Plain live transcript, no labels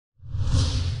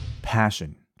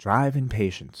passion, drive, and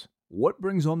patience. What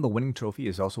brings home the winning trophy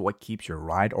is also what keeps your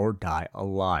ride or die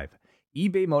alive.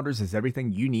 eBay Motors has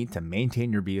everything you need to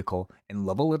maintain your vehicle and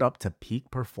level it up to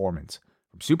peak performance.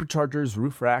 From superchargers,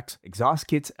 roof racks, exhaust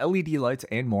kits, LED lights,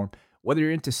 and more, whether you're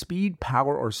into speed,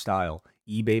 power, or style,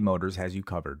 eBay Motors has you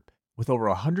covered. With over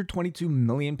 122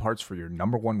 million parts for your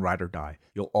number one ride or die,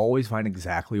 you'll always find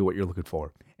exactly what you're looking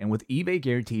for. And with eBay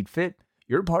Guaranteed Fit,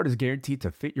 your part is guaranteed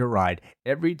to fit your ride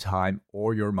every time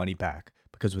or your money back.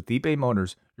 Because with eBay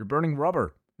Motors, you're burning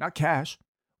rubber, not cash.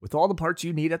 With all the parts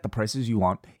you need at the prices you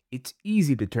want, it's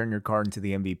easy to turn your car into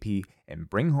the MVP and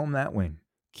bring home that win.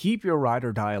 Keep your ride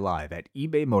or die alive at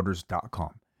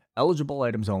ebaymotors.com. Eligible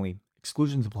items only.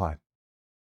 Exclusions apply.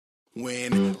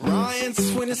 When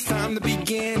it's time to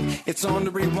begin, it's on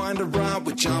the Rewind Around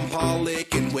with John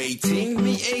Pollock and Waiting.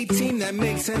 The A-Team that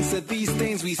makes sense of these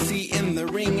things we see in the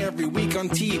ring every week on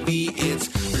TV. It's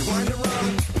Rewind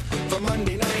Around for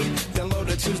Monday night. Download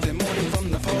it Tuesday morning from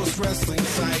the Post Wrestling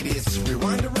site. It's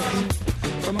Rewind Around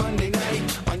for Monday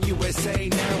night on USA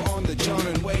Now on the John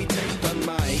and Wai Take the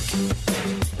Mic.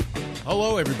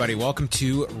 Hello, everybody. Welcome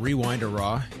to Rewind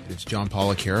Raw. It's John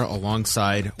Pollock here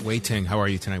alongside Wai Ting. How are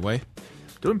you tonight, Wai?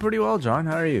 Doing pretty well, John.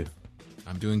 How are you?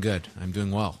 I'm doing good. I'm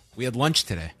doing well. We had lunch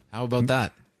today. How about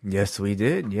that? Yes, we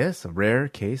did. Yes, a rare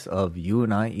case of you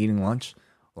and I eating lunch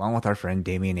along with our friend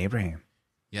Damian Abraham.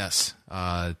 Yes.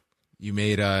 You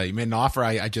made an offer.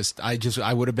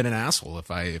 I would have been an asshole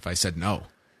if I said no.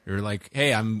 You were like,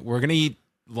 hey, we're gonna eat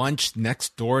lunch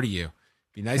next door to you.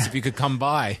 Be nice if you could come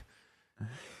by.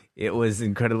 It was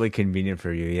incredibly convenient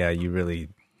for you. Yeah, you really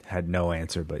had no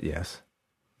answer, but yes.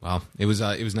 Well, it was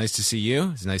nice to see you.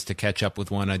 It was nice to catch up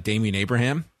with one Damian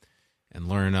Abraham and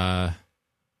learn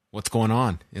what's going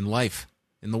on in life,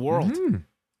 in the world. Mm-hmm.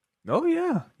 Oh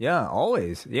yeah,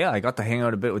 always. Yeah, I got to hang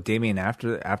out a bit with Damian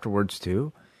afterwards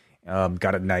too.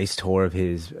 Got a nice tour of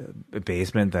his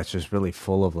basement that's just really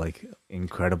full of like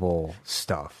incredible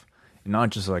stuff, and not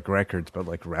just like records, but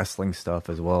like wrestling stuff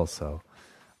as well. So.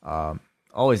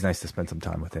 Always nice to spend some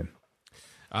time with him.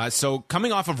 So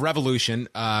coming off of Revolution,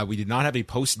 we did not have a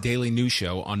post-daily news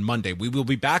show on Monday. We will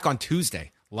be back on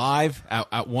Tuesday, live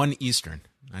at 1 Eastern.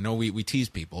 I know we tease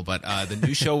people, but the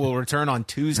news show will return on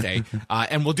Tuesday.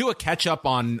 And we'll do a catch-up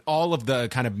on all of the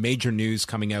kind of major news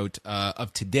coming out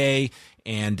of today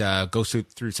and go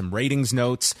through some ratings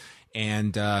notes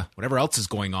and whatever else is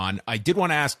going on. I did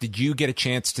want to ask, did you get a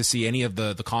chance to see any of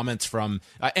the comments from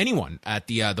anyone at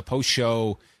the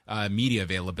post-show media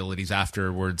availabilities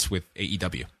afterwards with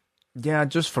AEW? Yeah,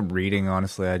 just from reading,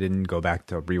 honestly, I didn't go back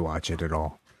to rewatch it at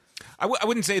all. I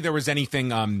wouldn't say there was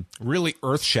anything really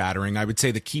earth-shattering. I would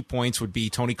say the key points would be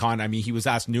Tony Khan. I mean, he was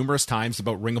asked numerous times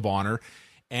about Ring of Honor,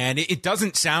 and it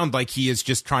doesn't sound like he is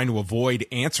just trying to avoid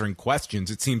answering questions.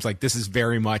 It seems like this is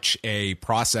very much a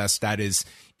process that is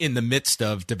in the midst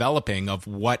of developing of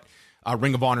what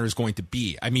Ring of Honor is going to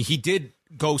be. I mean, he did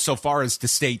go so far as to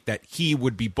state that he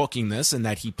would be booking this and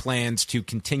that he plans to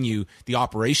continue the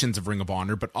operations of Ring of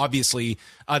Honor, but obviously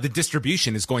the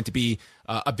distribution is going to be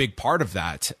a big part of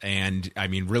that. And I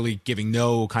mean, really giving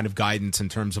no kind of guidance in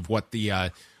terms of what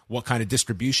kind of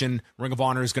distribution Ring of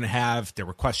Honor is going to have. There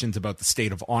were questions about the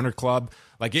State of Honor Club.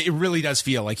 Like, it really does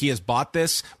feel like he has bought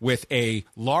this with a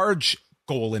large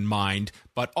goal in mind,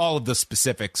 but all of the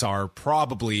specifics are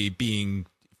probably being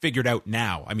figured out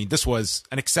now. I mean, this was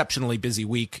an exceptionally busy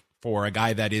week for a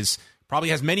guy that probably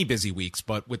has many busy weeks,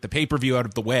 but with the pay-per-view out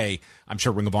of the way, I'm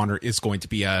sure Ring of Honor is going to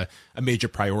be a major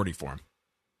priority for him.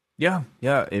 Yeah,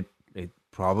 it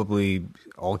probably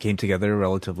all came together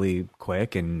relatively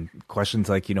quick, and questions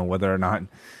like, whether or not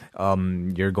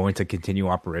you're going to continue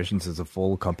operations as a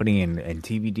full company and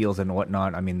TV deals and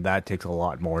whatnot. I mean, that takes a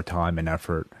lot more time and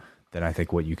effort than I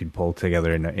think what you can pull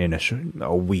together in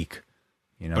a week.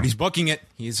 But he's booking it.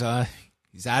 He's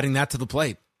adding that to the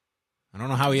plate. I don't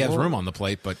know how he has room on the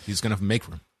plate, but he's going to make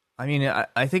room. I mean,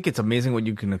 I think it's amazing what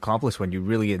you can accomplish when you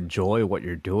really enjoy what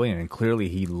you're doing, and clearly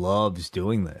he loves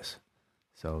doing this.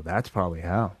 So that's probably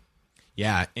how.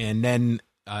 Yeah, and then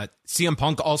CM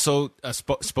Punk also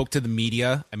spoke to the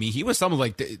media. I mean, he was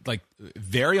someone like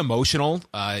very emotional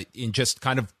in just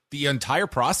kind of the entire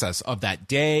process of that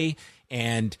day,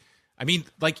 and I mean,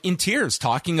 like in tears,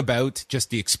 talking about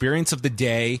just the experience of the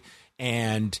day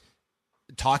and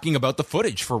talking about the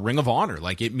footage for Ring of Honor.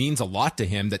 Like, it means a lot to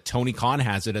him that Tony Khan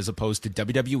has it as opposed to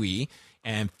WWE,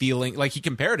 and feeling like he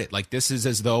compared it. Like, this is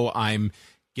as though I'm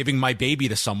giving my baby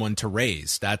to someone to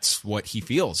raise. That's what he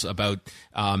feels about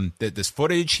this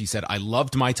footage. He said, I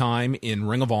loved my time in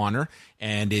Ring of Honor,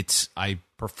 and I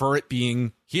prefer it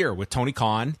being here with Tony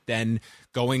Khan than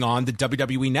going on the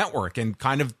WWE network. And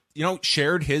kind of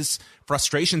shared his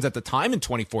frustrations at the time in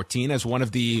 2014 as one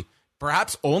of the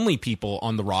perhaps only people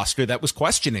on the roster that was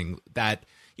questioning that,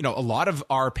 a lot of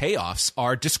our payoffs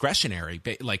are discretionary,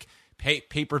 like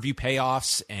pay-per-view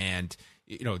payoffs and,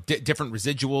 different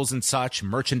residuals and such,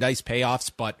 merchandise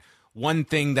payoffs. But one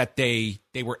thing that they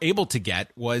were able to get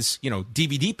was,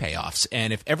 DVD payoffs.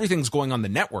 And if everything's going on the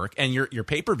network and your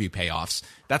pay-per-view payoffs,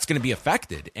 that's going to be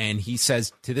affected. And he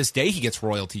says to this day, he gets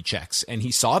royalty checks and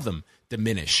he saw them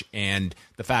diminish. And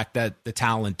the fact that the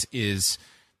talent is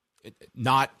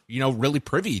not, really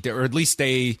privy to, or at least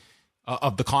they,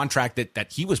 of the contract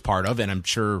that he was part of, and I'm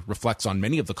sure reflects on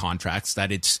many of the contracts,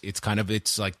 that it's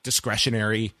like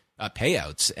discretionary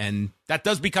payouts. And that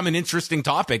does become an interesting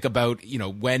topic about,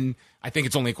 when, I think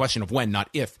it's only a question of when, not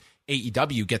if,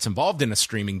 AEW gets involved in a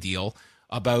streaming deal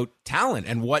about talent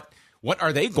and what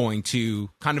are they going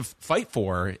to kind of fight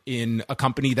for in a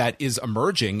company that is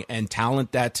emerging and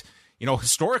talent that,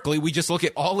 historically we just look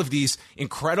at all of these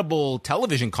incredible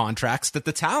television contracts that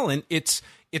the talent, it's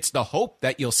the hope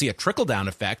that you'll see a trickle-down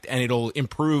effect and it'll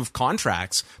improve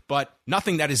contracts, but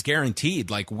nothing that is guaranteed.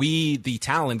 Like we, the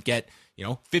talent, get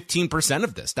 15%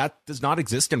 of this. That does not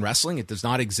exist in wrestling. It does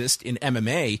not exist in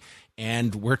MMA.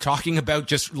 And we're talking about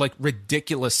just like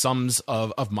ridiculous sums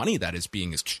of money that is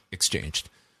being exchanged.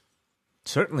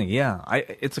 Certainly, yeah.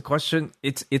 It's a question.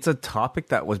 It's a topic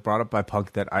that was brought up by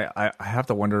Punk that I have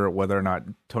to wonder whether or not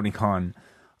Tony Khan.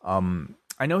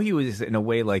 I know he was in a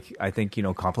way like I think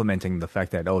complimenting the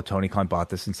fact that Tony Khan bought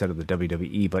this instead of the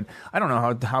WWE, but I don't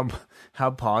know how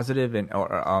positive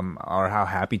or how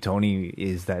happy Tony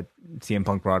is that CM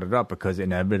Punk brought it up, because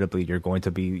inevitably you're going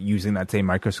to be using that same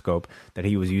microscope that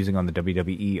he was using on the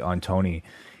WWE on Tony,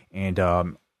 and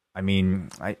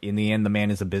in the end, the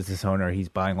man is a business owner. He's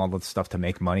buying all this stuff to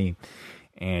make money,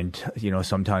 and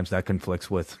sometimes that conflicts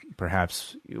with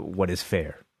perhaps what is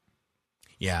fair.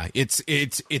 Yeah, it's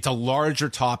a larger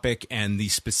topic, and the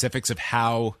specifics of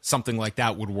how something like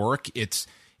that would work, it's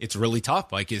really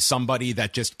tough. Like, is somebody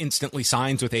that just instantly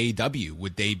signs with AEW,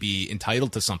 would they be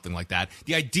entitled to something like that?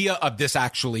 The idea of this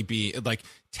actually be like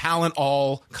talent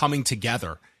all coming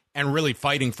together and really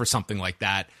fighting for something like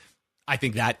that, I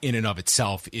think that in and of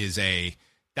itself is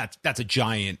that's a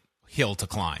giant hill to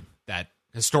climb that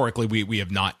historically we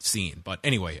have not seen. But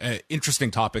anyway,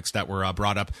 interesting topics that were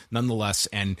brought up nonetheless,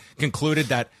 and concluded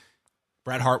that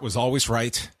Bret Hart was always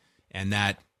right, and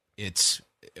that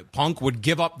Punk would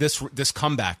give up this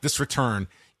comeback, this return,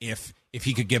 if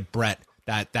he could give Bret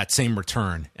that same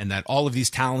return, and that all of these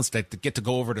talents that get to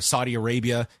go over to Saudi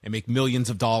Arabia and make millions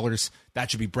of dollars, that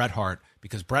should be Bret Hart,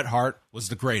 because Bret Hart was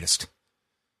the greatest.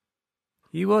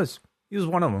 He was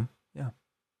one of them. Yeah.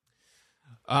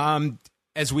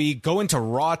 As we go into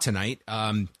Raw tonight,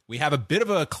 we have a bit of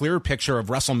a clearer picture of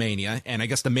WrestleMania, and I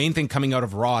guess the main thing coming out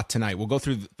of Raw tonight, we'll go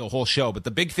through the whole show, but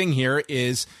the big thing here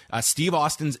is Steve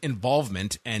Austin's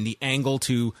involvement and the angle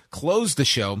to close the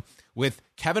show with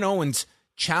Kevin Owens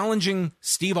challenging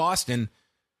Steve Austin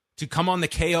to come on the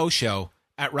KO show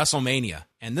at WrestleMania.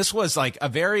 And this was like a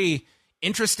very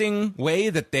interesting way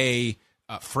that they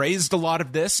phrased a lot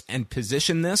of this and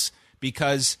positioned this,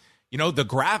 because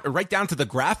the right down to the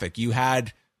graphic, you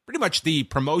had pretty much the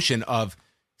promotion of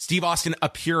Steve Austin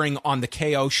appearing on the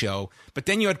KO show, but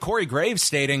then you had Corey Graves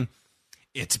stating,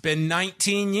 it's been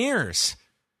 19 years.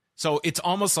 So it's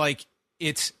almost like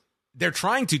they're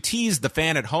trying to tease the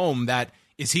fan at home that,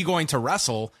 is he going to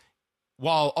wrestle,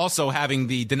 while also having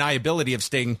the deniability of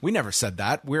stating, we never said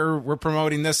that. We're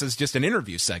promoting this as just an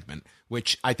interview segment,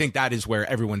 which I think that is where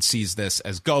everyone sees this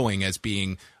as going, as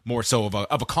being more so of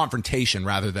a confrontation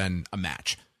rather than a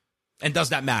match. And does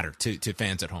that matter to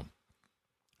fans at home?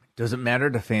 Does it matter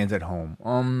to fans at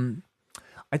home?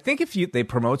 I think if they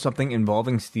promote something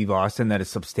involving Steve Austin that is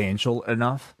substantial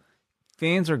enough,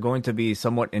 fans are going to be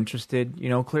somewhat interested.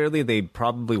 Clearly they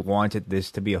probably wanted this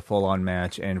to be a full-on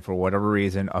match, and for whatever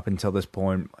reason, up until this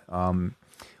point,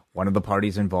 one of the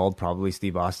parties involved, probably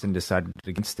Steve Austin, decided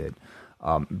against it.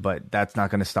 But that's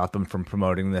not going to stop them from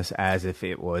promoting this as if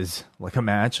it was like a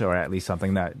match, or at least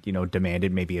something that,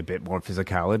 demanded maybe a bit more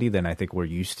physicality than I think we're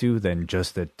used to, than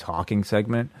just a talking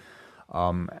segment.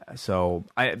 It's so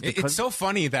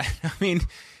funny that,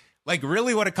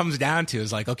 really what it comes down to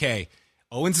is like, okay,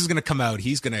 Owens is going to come out.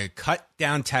 He's going to cut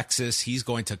down Texas. He's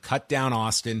going to cut down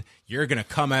Austin. You're going to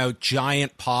come out,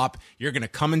 giant pop. You're going to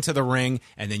come into the ring,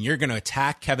 and then you're going to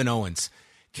attack Kevin Owens.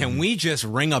 Can we just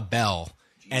ring a bell,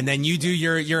 and then you do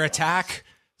your attack,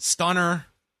 stunner?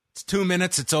 It's 2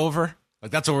 minutes. It's over.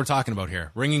 Like, that's what we're talking about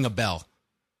here. Ringing a bell.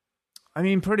 I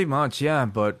mean, pretty much, yeah.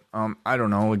 But I don't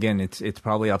know. Again, it's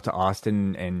probably up to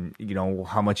Austin, and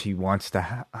how much he wants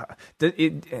to.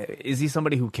 Is he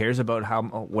somebody who cares about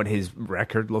what his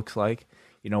record looks like?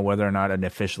 Whether or not an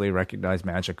officially recognized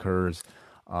match occurs.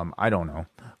 I don't know.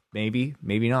 Maybe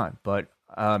not. But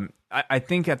I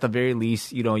think at the very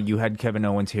least, you had Kevin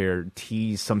Owens here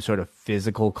tease some sort of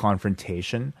physical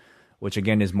confrontation, which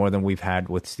again is more than we've had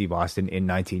with Steve Austin in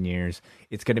 19 years.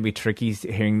 It's going to be tricky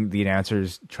hearing the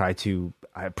announcers try to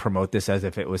promote this as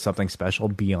if it was something special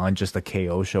beyond just a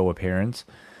KO show appearance.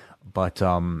 But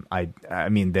I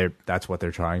mean, that's what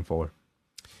they're trying for.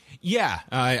 Yeah,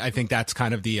 I think that's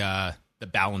kind of the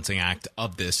balancing act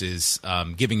of this is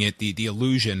giving it the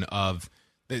illusion of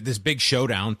this big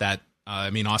showdown that,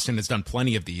 Austin has done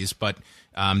plenty of these, but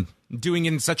doing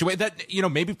in such a way that,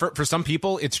 maybe for some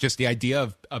people, it's just the idea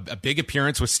of a big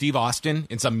appearance with Steve Austin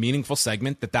in some meaningful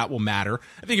segment that will matter.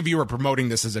 I think if you were promoting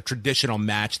this as a traditional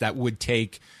match, that would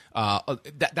take,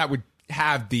 that would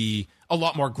have a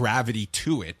lot more gravity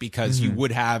to it, because you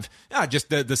would have just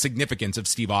the significance of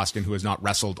Steve Austin, who has not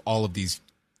wrestled all of these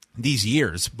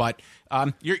years. But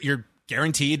you're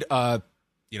guaranteed, an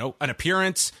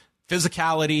appearance,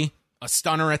 physicality, a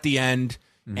stunner at the end,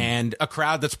 and a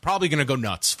crowd that's probably going to go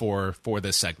nuts for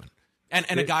this segment. And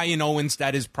a guy in Owens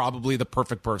that is probably the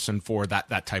perfect person for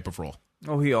that type of role.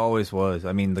 Oh, he always was.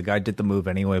 I mean, the guy did the move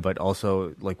anyway, but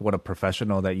also, like, what a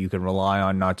professional that you can rely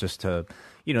on, not just to,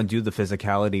 do the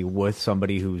physicality with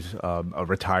somebody who's a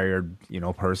retired,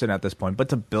 person at this point, but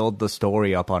to build the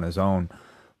story up on his own.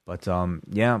 But,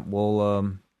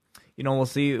 we'll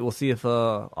see. We'll see if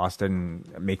Austin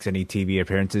makes any TV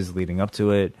appearances leading up to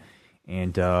it.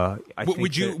 And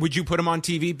would you put him on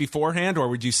TV beforehand, or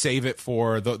would you save it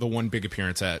for the one big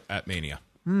appearance at Mania?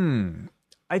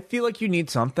 I feel like you need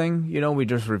something. We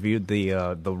just reviewed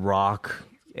the Rock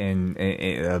and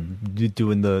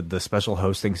doing the special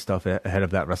hosting stuff ahead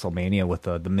of that WrestleMania with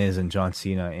the Miz and John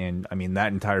Cena, and I mean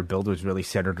that entire build was really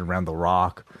centered around the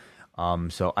Rock.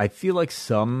 So I feel like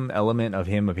some element of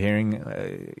him appearing,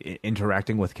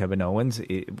 interacting with Kevin Owens,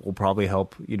 it will probably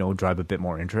help, drive a bit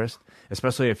more interest,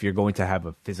 especially if you're going to have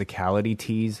a physicality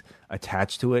tease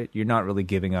attached to it. You're not really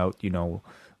giving out,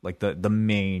 like the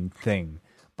main thing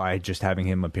by just having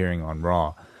him appearing on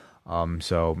Raw.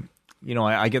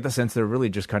 I get the sense they're really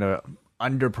just kind of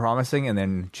under promising and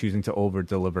then choosing to over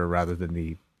deliver rather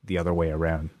than the other way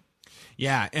around.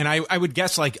 Yeah, and I would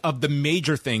guess, like, of the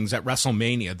major things at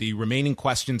WrestleMania, the remaining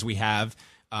questions we have,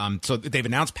 so they've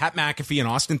announced Pat McAfee and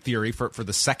Austin Theory for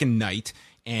the second night,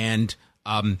 and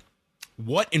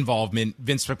what involvement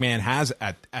Vince McMahon has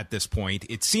at this point.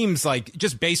 It seems like,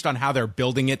 just based on how they're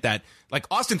building it, that, like,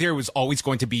 Austin Theory was always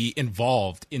going to be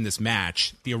involved in this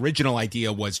match. The original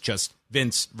idea was just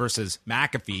Vince versus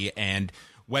McAfee, and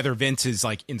whether Vince is,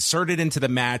 like, inserted into the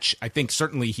match, I think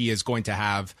certainly he is going to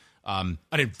have an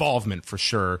involvement for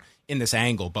sure in this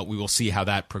angle, but we will see how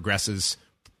that progresses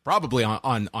probably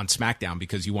on SmackDown,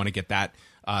 because you want to get that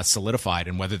solidified,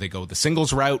 and whether they go the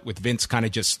singles route with Vince kind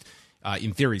of just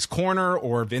in Theory's corner,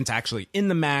 or Vince actually in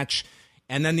the match.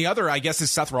 And then the other, I guess,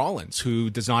 is Seth Rollins, who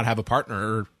does not have a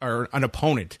partner or an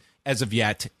opponent as of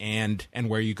yet, and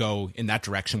where you go in that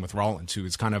direction with Rollins, who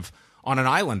is kind of on an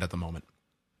island at the moment.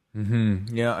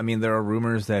 Yeah, I mean, there are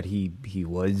rumors that he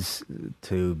was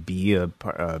to be a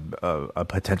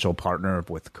potential partner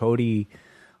with Cody.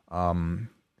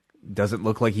 Doesn't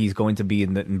look like he's going to be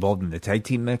involved in the tag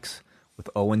team mix, with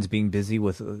Owens being busy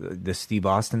with the Steve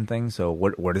Austin thing. So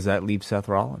where does that leave Seth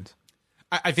Rollins?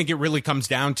 I think it really comes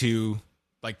down to,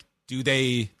 like, do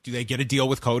they get a deal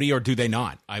with Cody or do they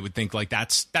not? I would think, like,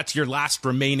 that's your last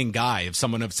remaining guy, of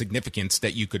someone of significance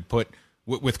that you could put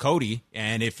with Cody.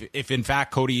 And if in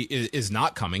fact Cody is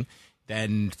not coming,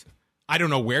 then I don't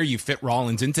know where you fit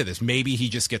Rollins into this. Maybe he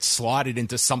just gets slotted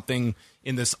into something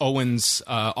in this Owens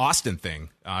Austin thing,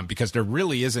 because there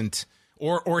really isn't,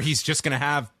 or he's just going to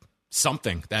have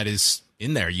something that is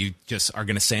in there. You just are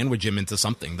going to sandwich him into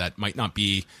something that might not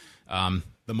be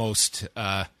the most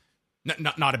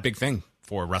not a big thing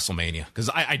for WrestleMania, because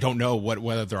I don't know what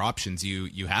other options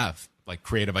you have, like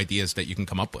creative ideas that you can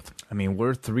come up with. I mean,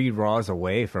 we're 3 Raws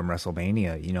away from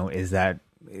WrestleMania. Is that,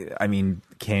 I mean,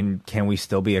 can we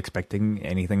still be expecting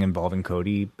anything involving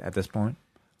Cody at this point?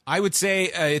 I would say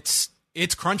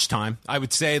it's crunch time. I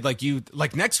would say,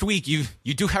 like next week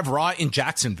you do have Raw in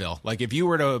Jacksonville. Like, if you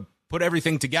were to put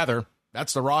everything together,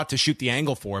 that's the Raw to shoot the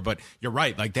angle for. But you're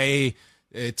right. Like,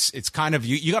 it's kind of,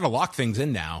 you got to lock things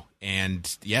in now,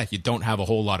 and yeah, you don't have a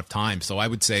whole lot of time. So I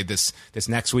would say this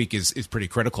next week is pretty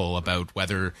critical about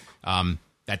whether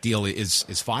that that deal is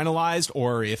finalized,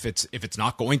 or if it's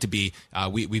not going to be,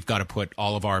 we've got to put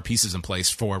all of our pieces in place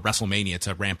for WrestleMania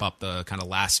to ramp up the kind of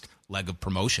last leg of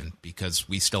promotion, because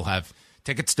we still have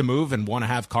tickets to move and want to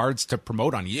have cards to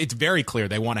promote on. It's very clear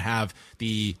they want to have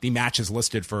the matches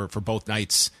listed for both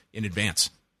nights in advance.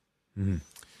 Mm-hmm.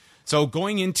 So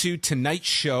going into tonight's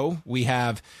show, we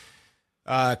have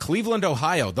Cleveland,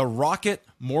 Ohio. The Rocket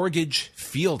Mortgage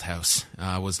Fieldhouse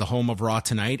was the home of Raw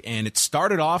tonight, and it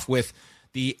started off with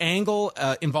the angle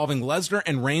involving Lesnar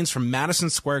and Reigns from Madison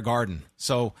Square Garden.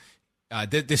 So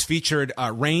this featured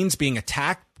Reigns being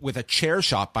attacked with a chair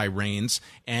shot by Reigns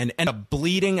and end up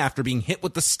bleeding after being hit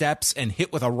with the steps and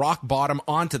hit with a rock bottom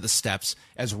onto the steps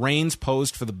as Reigns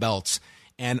posed for the belts.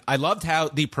 And I loved how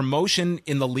the promotion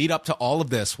in the lead up to all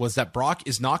of this was that Brock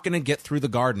is not going to get through the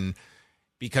Garden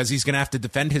because he's going to have to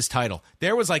defend his title.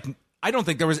 There was I don't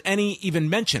think there was any even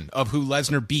mention of who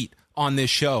Lesnar beat on this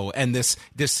show and this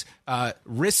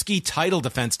risky title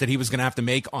defense that he was going to have to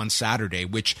make on Saturday,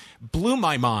 which blew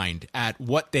my mind at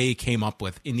what they came up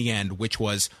with in the end, which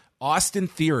was Austin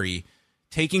Theory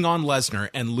taking on Lesnar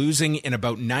and losing in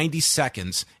about 90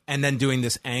 seconds and then doing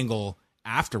this angle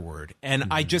afterward. And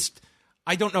I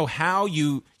don't know how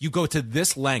you go to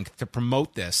this length to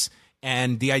promote this,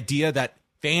 and the idea that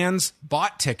fans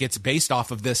bought tickets based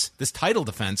off of this title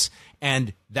defense,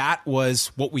 and that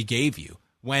was what we gave you.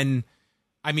 When,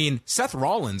 Seth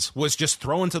Rollins was just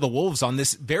thrown to the wolves on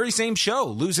this very same show,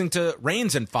 losing to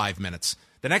Reigns in 5 minutes.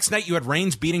 The next night you had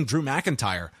Reigns beating Drew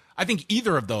McIntyre. I think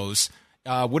either of those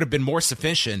would have been more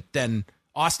sufficient than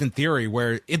Austin Theory,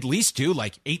 where at least do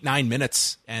 8-9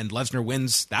 minutes and Lesnar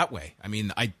wins that way.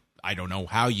 I don't know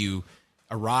how you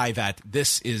arrive at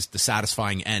this is the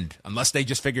satisfying end, unless they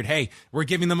just figured, hey, we're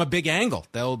giving them a big angle.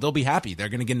 They'll be happy. They're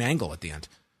going to get an angle at the end.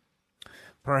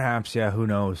 Perhaps, yeah, who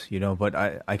knows, but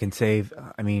I can say,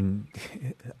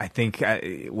 I think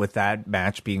with that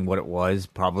match being what it was,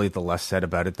 probably the less said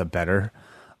about it, the better.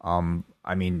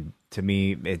 To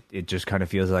me, it just kind of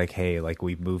feels like, hey,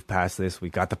 we moved past this.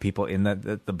 We got the people in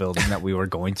the building that we were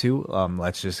going to.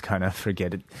 Let's just kind of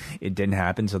forget it. It didn't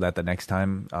happen so that the next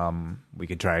time we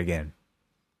could try again.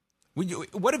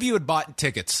 What if you had bought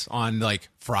tickets on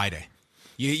Friday?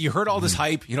 You heard all this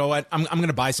hype. You know what? I'm going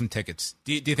to buy some tickets.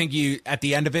 Do you think at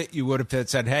the end of it, you would have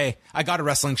said, hey, I got a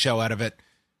wrestling show out of it.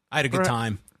 I had a good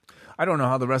time. I don't know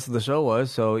how the rest of the show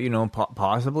was, so,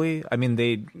 possibly.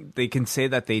 They can say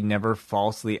that they never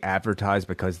falsely advertised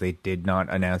because they did not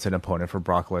announce an opponent for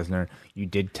Brock Lesnar. You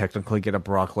did technically get a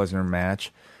Brock Lesnar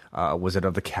match. Was it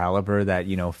of the caliber that,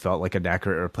 felt like an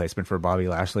accurate replacement for Bobby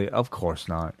Lashley? Of course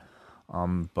not.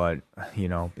 But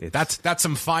it's... That's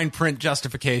some fine print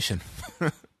justification.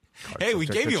 Hey, we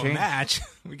gave you a match.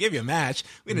 We gave you a match.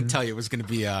 We didn't tell you it was going to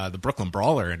be the Brooklyn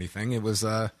Brawler or anything. It was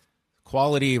a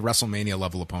quality WrestleMania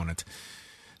level opponent.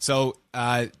 So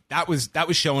that was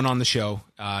showing on the show.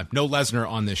 No Lesnar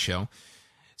on this show.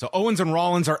 So Owens and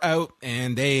Rollins are out,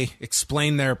 and they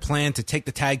explain their plan to take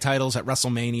the tag titles at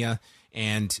WrestleMania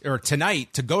or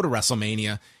tonight to go to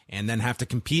WrestleMania and then have to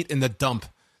compete in the dump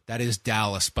that is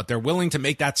Dallas. But they're willing to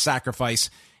make that sacrifice.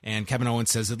 And Kevin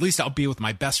Owens says, at least I'll be with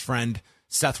my best friend,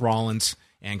 Seth Rollins,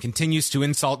 and continues to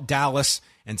insult Dallas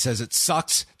and says it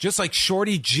sucks, just like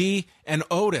Shorty G and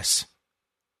Otis.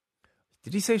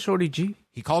 Did he say Shorty G?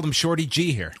 He called him Shorty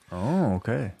G here. Oh,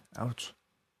 okay. Ouch.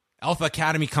 Alpha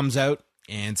Academy comes out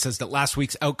and says that last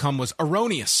week's outcome was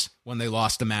erroneous when they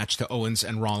lost the match to Owens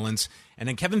and Rollins. And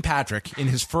then Kevin Patrick, in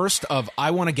his first of,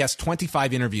 I want to guess,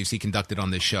 25 interviews he conducted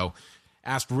on this show,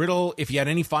 asked Riddle if he had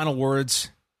any final words.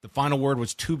 The final word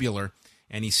was tubular.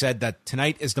 And he said that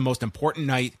tonight is the most important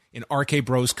night in RK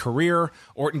Bro's career.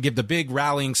 Orton gave the big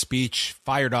rallying speech,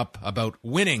 fired up about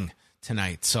winning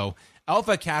tonight. So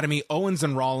Alpha Academy, Owens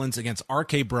and Rollins against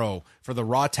RK Bro for the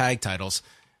Raw tag titles.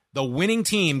 The winning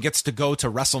team gets to go to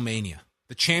WrestleMania.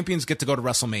 The champions get to go to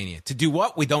WrestleMania. To do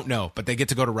what? We don't know, but they get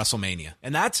to go to WrestleMania.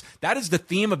 And that is the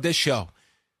theme of this show.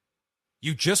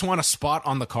 You just want a spot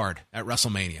on the card at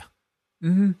WrestleMania.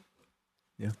 Mm-hmm.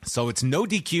 Yeah. So it's no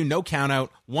DQ, no countout,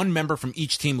 one member from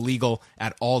each team legal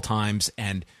at all times.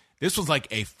 And this was like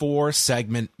a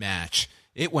 4-segment match.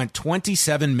 It went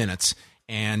 27 minutes,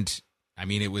 and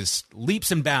it was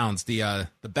leaps and bounds, the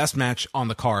best match on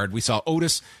the card. We saw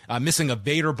Otis missing a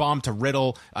Vader bomb to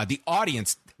Riddle. The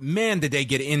audience, man, did they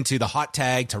get into the hot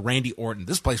tag to Randy Orton.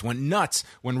 This place went nuts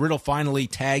when Riddle finally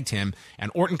tagged him.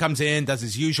 And Orton comes in, does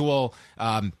his usual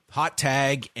hot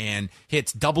tag, and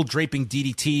hits double draping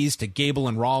DDTs to Gable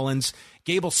and Rollins.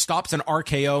 Gable stops an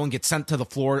RKO and gets sent to the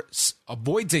floor,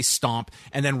 avoids a stomp,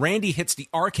 and then Randy hits the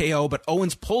RKO, but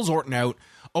Owens pulls Orton out.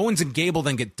 Owens and Gable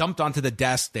then get dumped onto the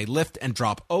desk. They lift and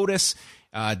drop Otis.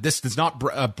 This does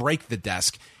not break the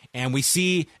desk. And we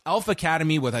see Alpha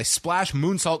Academy with a splash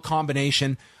moonsault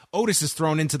combination. Otis is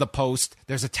thrown into the post.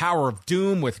 There's a Tower of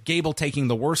Doom with Gable taking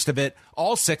the worst of it.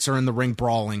 All 6 are in the ring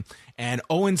brawling. And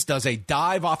Owens does a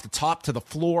dive off the top to the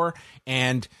floor.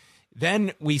 And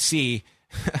then we see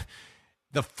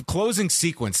the closing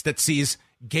sequence that sees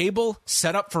Gable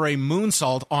set up for a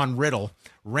moonsault on Riddle.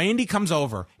 Randy comes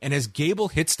over, and as Gable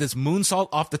hits this moonsault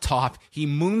off the top, he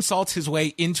moonsaults his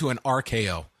way into an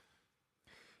RKO.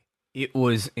 It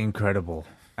was incredible.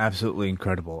 Absolutely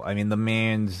incredible. I mean, the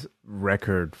man's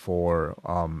record for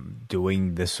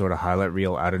doing this sort of highlight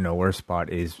reel out of nowhere spot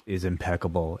is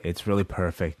impeccable. It's really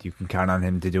perfect. You can count on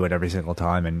him to do it every single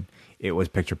time, and it was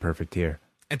picture perfect here.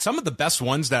 And some of the best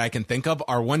ones that I can think of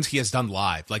are ones he has done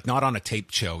live, like not on a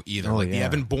taped show either. The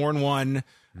Evan Bourne one,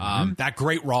 that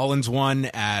great Rollins one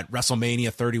at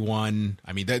WrestleMania 31.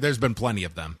 I mean, there's been plenty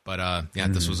of them. But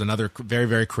this was another very,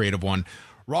 very creative one.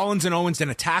 Rollins and Owens then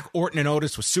attack Orton and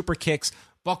Otis with super kicks,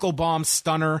 buckle bomb,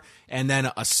 stunner, and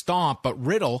then a stomp. But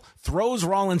Riddle throws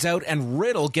Rollins out, and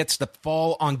Riddle gets the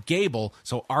fall on Gable.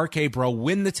 So RK Bro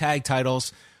win the tag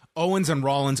titles. Owens and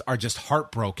Rollins are just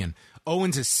heartbroken.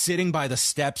 Owens is sitting by the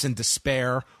steps in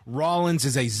despair. Rollins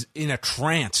is in a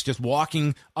trance, just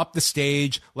walking up the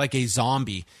stage like a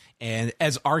zombie. And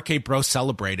as RK Bro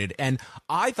celebrated, and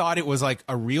I thought it was like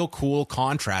a real cool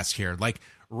contrast here. Like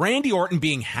Randy Orton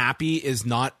being happy is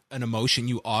not an emotion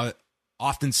you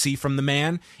often see from the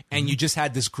man. And you just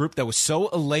had this group that was so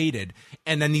elated,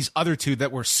 and then these other two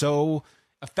that were so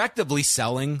effectively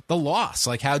selling the loss,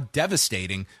 like how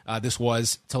devastating this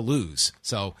was to lose.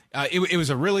 So it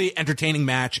was a really entertaining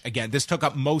match. Again, this took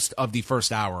up most of the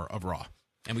first hour of Raw,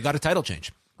 and we got a title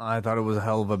change. I thought it was a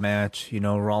hell of a match. You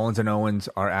know, Rollins and Owens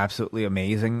are absolutely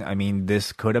amazing. I mean,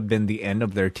 this could have been the end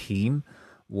of their team,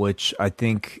 which I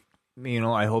think, you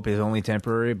know, I hope is only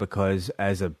temporary, because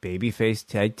as a babyface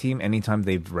tag team, anytime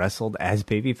they've wrestled as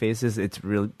babyfaces, it's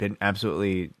really been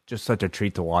absolutely just such a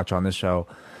treat to watch on the show.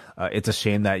 It's a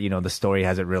shame that, you know, the story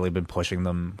hasn't really been pushing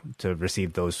them to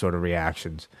receive those sort of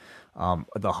reactions.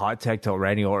 The hot tag to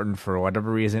Randy Orton, for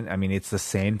whatever reason, I mean, it's the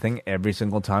same thing every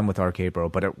single time with RK Bro,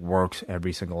 but it works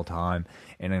every single time.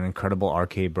 And an incredible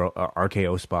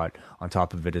RKO spot on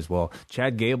top of it as well.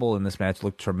 Chad Gable in this match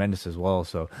looked tremendous as well.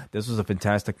 So this was a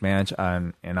fantastic match,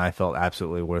 and I felt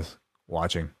absolutely worth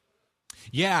watching.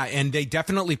 Yeah, and they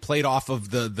definitely played off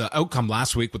of the outcome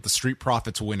last week with the Street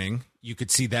Profits winning. You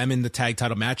could see them in the tag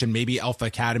title match, and maybe Alpha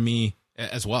Academy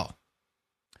as well.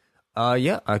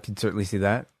 Yeah, I could certainly see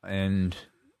that. And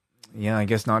yeah, I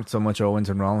guess not so much Owens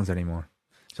and Rollins anymore.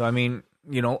 So, I mean,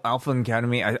 you know, Alpha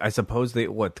Academy, I suppose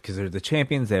because they're the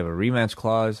champions, they have a rematch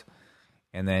clause,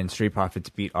 and then Street Profits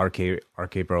beat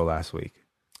RK Bro last week.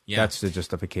 Yeah. That's the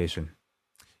justification.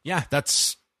 Yeah,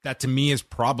 that to me is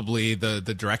probably the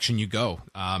direction you go.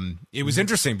 It was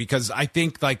interesting because I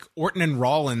think like Orton and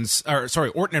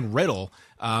Riddle,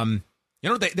 you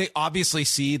know, they obviously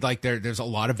see like there's a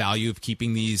lot of value of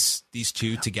keeping these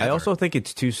two together. I also think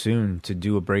it's too soon to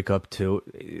do a breakup too,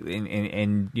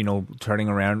 and you know, turning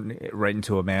around right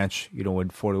into a match, you know, in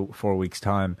 4 weeks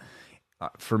time.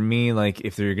 For me, like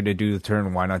if they're going to do the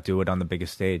turn, why not do it on the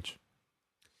biggest stage?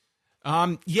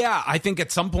 Yeah, I think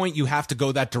at some point you have to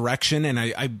go that direction, and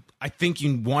I think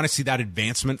you want to see that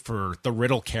advancement for the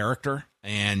Riddle character,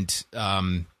 and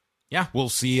yeah, we'll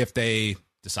see if they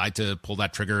decide to pull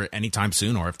that trigger anytime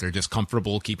soon, or if they're just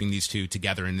comfortable keeping these two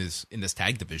together in this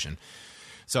tag division.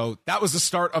 So that was the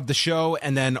start of the show,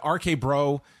 and then RK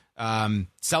Bro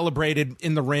celebrated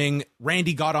in the ring.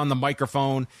 Randy got on the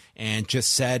microphone and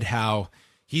just said how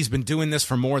he's been doing this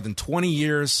for more than 20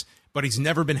 years, but he's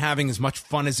never been having as much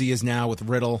fun as he is now with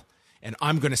Riddle. And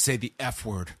I'm going to say the F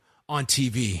word on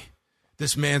TV.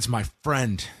 This man's my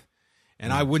friend.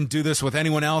 And I wouldn't do this with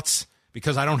anyone else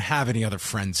because I don't have any other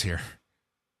friends here.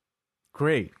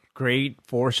 Great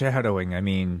foreshadowing. I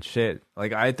mean, shit.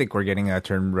 Like, I think we're getting that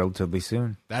turn relatively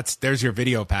soon. There's your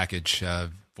video package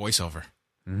voiceover.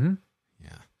 Mm-hmm.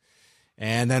 Yeah.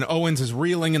 And then Owens is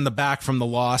reeling in the back from the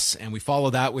loss. And we follow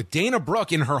that with Dana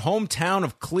Brooke in her hometown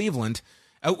of Cleveland,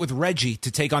 out with Reggie to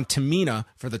take on Tamina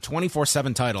for the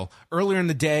 24/7 title. Earlier in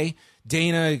the day,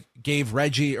 Dana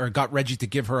got Reggie to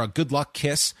give her a good luck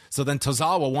kiss. So then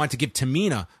Tozawa wanted to give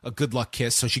Tamina a good luck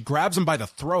kiss. So she grabs him by the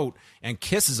throat and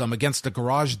kisses him against the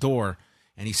garage door.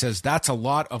 And he says, "That's a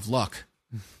lot of luck."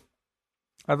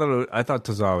 I thought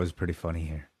Tozawa was pretty funny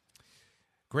here.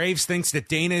 Graves thinks that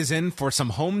Dana is in for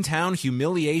some hometown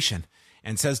humiliation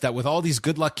and says that with all these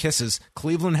good luck kisses,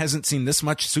 Cleveland hasn't seen this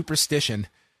much superstition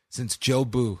since Joe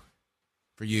Boo,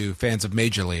 for you fans of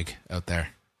Major League out there.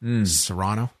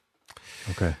 Serrano.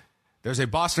 Okay. There's a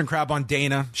Boston Crab on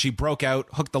Dana. She broke out,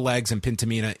 hooked the legs, and pinned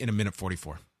Tamina in a minute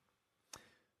 44.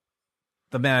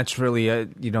 The match really,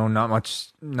 not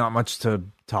much to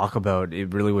talk about.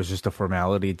 It really was just a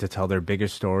formality to tell their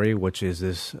biggest story, which is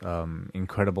this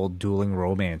incredible dueling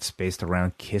romance based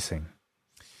around kissing.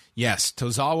 Yes,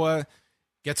 Tozawa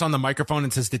gets on the microphone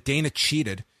and says that Dana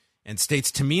cheated and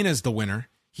states Tamina is the winner.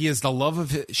 She is the love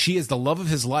of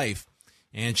his life,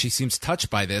 and she seems touched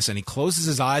by this, and he closes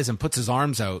his eyes and puts his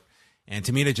arms out, and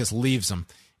Tamina just leaves him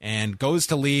and goes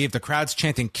to leave. The crowd's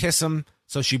chanting, "Kiss him,"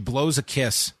 so she blows a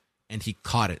kiss, and he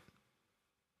caught it.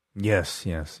 Yes.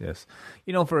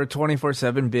 For a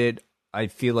 24/7 bit, I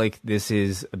feel like this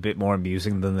is a bit more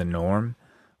amusing than the norm,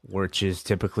 which is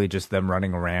typically just them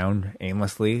running around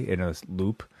aimlessly in a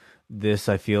loop. This,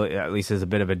 I feel, at least is a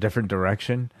bit of a different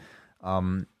direction.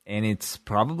 And it's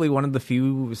probably one of the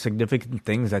few significant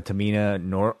things that Tamina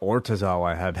or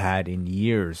Tozawa have had in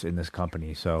years in this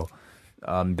company. So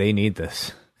they need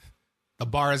this. The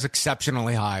bar is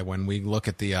exceptionally high when we look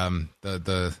at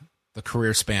the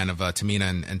career span of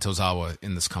Tamina and Tozawa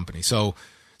in this company. So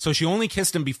she only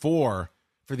kissed him before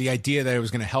for the idea that it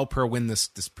was going to help her win this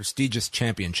prestigious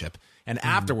championship. And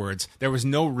afterwards, there was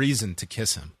no reason to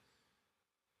kiss him.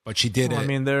 But she did it. I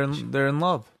mean, they're in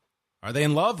love. Are they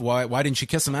in love? Why didn't she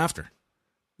kiss him after?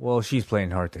 Well, she's playing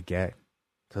hard to get.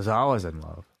 Tozawa's in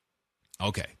love.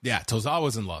 Okay. Yeah,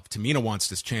 Tozawa's in love. Tamina wants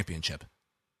this championship.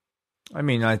 I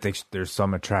mean, I think there's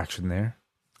some attraction there.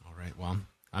 All right, well,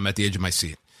 I'm at the edge of my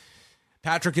seat.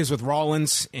 Patrick is with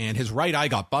Rollins, and his right eye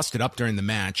got busted up during the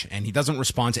match, and he doesn't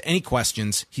respond to any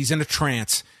questions. He's in a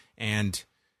trance, and,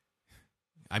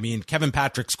 I mean, Kevin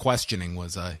Patrick's questioning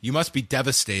was, you must be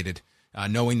devastated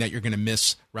knowing that you're going to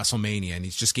miss WrestleMania, and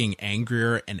he's just getting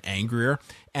angrier and angrier.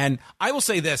 And I will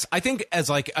say this, I think as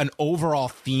like an overall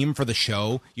theme for the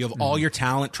show, you have all your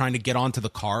talent trying to get onto the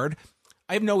card.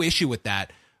 I have no issue with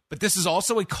that, but this is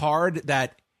also a card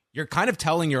that you're kind of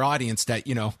telling your audience that,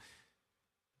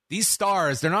 these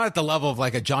stars, they're not at the level of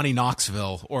like a Johnny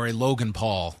Knoxville or a Logan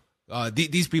Paul.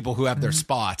 These people who have their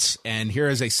spots, and here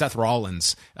is a Seth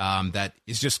Rollins that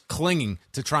is just clinging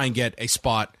to try and get a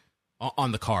spot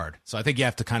on the card. So I think you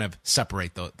have to kind of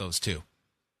separate those two.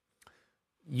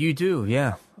 You do,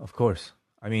 yeah, of course.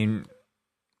 I mean,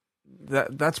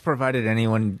 that's provided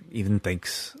anyone even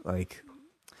thinks, like,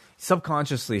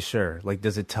 subconsciously, sure. Like,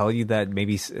 does it tell you that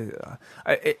maybe?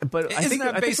 I think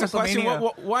that basic question.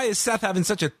 Why is Seth having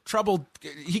such a trouble?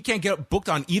 He can't get booked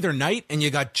on either night, and you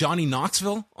got Johnny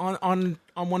Knoxville on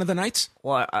one of the nights.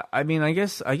 Well, I mean, I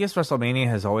guess WrestleMania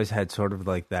has always had sort of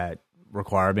like that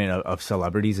requirement of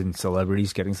celebrities and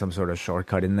celebrities getting some sort of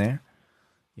shortcut in there.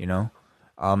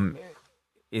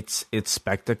 It's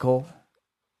spectacle.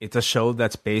 It's a show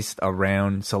that's based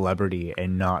around celebrity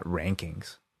and not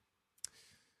rankings.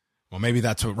 Well, maybe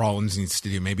that's what Rollins needs to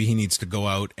do. Maybe he needs to go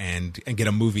out and get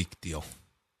a movie deal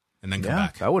and then come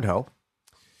back. That would help.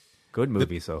 Good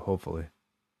movie, so hopefully.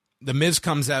 The Miz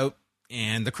comes out,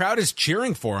 and the crowd is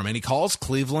cheering for him, and he calls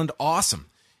Cleveland awesome.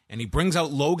 And he brings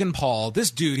out Logan Paul.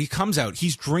 This dude, he comes out,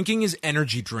 he's drinking his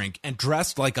energy drink and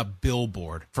dressed like a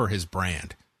billboard for his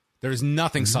brand. There's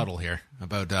nothing subtle here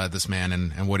about this man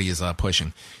and what he is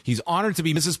pushing. He's honored to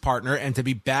be Miz's partner and to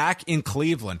be back in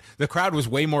Cleveland. The crowd was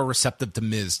way more receptive to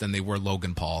Miz than they were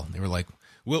Logan Paul. They were like,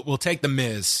 we'll take the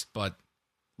Miz, but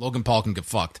Logan Paul can get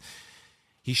fucked.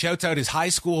 He shouts out his high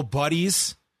school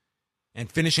buddies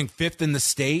and finishing 5th in the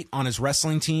state on his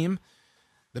wrestling team.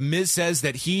 The Miz says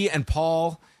that he and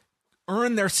Paul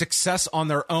earned their success on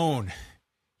their own.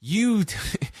 You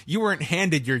weren't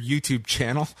handed your YouTube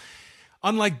channel.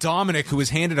 Unlike Dominic, who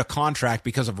was handed a contract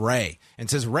because of Ray, and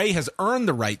says Ray has earned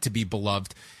the right to be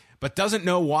beloved, but doesn't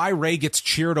know why Ray gets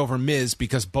cheered over Miz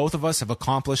because both of us have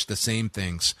accomplished the same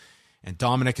things. And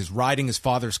Dominic is riding his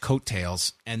father's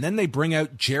coattails, and then they bring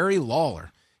out Jerry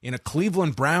Lawler in a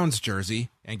Cleveland Browns jersey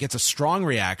and gets a strong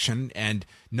reaction and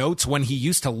notes when he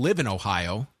used to live in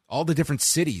Ohio, all the different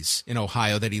cities in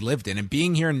Ohio that he lived in, and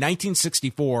being here in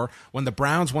 1964 when the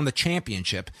Browns won the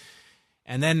championship,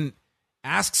 and then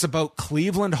asks about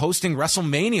Cleveland hosting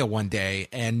WrestleMania one day,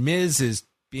 and Miz is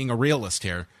being a realist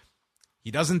here. He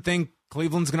doesn't think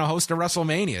Cleveland's going to host a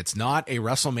WrestleMania. It's not a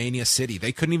WrestleMania city.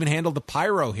 They couldn't even handle the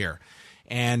pyro here.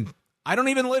 And I don't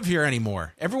even live here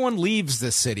anymore. Everyone leaves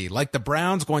this city, like the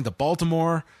Browns going to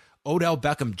Baltimore, Odell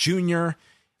Beckham Jr.,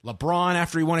 LeBron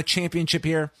after he won a championship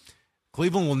here.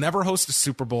 Cleveland will never host a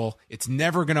Super Bowl. It's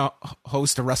never going to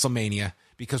host a WrestleMania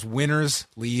because winners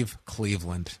leave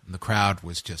Cleveland. And the crowd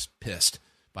was just pissed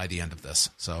by the end of this.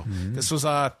 So this was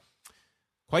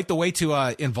quite the way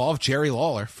to involve Jerry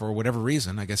Lawler for whatever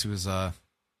reason. I guess he was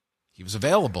he was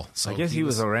available. So I guess he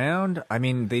was around. I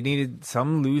mean, they needed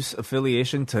some loose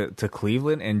affiliation to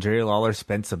Cleveland, and Jerry Lawler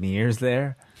spent some years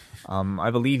there.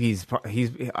 I believe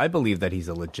I believe that he's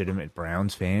a legitimate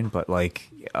Browns fan, but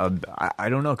like, I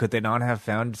don't know. Could they not have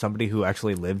found somebody who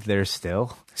actually lived there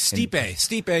still? Stipe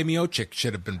Miocic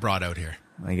should have been brought out here.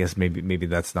 I guess maybe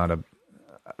that's not a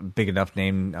big enough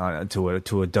name to a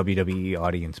WWE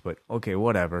audience, but okay,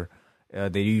 whatever.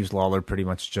 They use Lawler pretty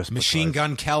much just Machine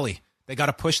Gun Kelly. They got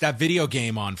to push that video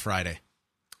game on Friday.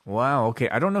 Wow. Okay,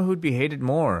 I don't know who'd be hated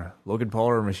more, Logan Paul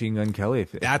or Machine Gun Kelly.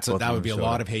 That would be a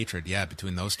lot of hatred,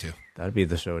 between those two. That'd be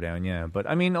the showdown, yeah. But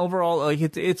I mean, overall, like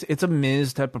it's a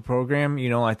Miz type of program. You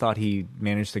know, I thought he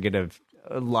managed to get a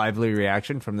lively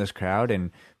reaction from this crowd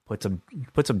and put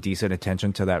some decent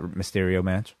attention to that Mysterio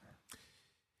match.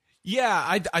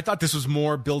 Yeah, I thought this was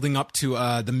more building up to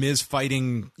the Miz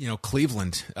fighting,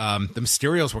 Cleveland. The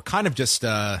Mysterios were kind of just,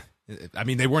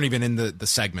 they weren't even in the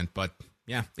segment, but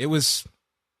yeah, it was,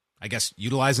 I guess,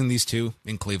 utilizing these two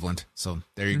in Cleveland. So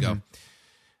there you go.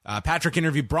 Patrick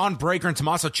interviewed Braun Breaker and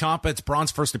Tommaso Ciampa. It's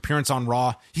Braun's first appearance on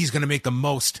Raw. He's going to make the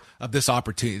most of this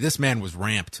opportunity. This man was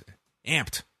amped,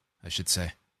 I should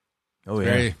say. Oh, yeah.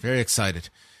 Very, very excited.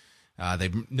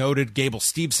 They noted Gable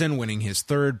Steveson winning his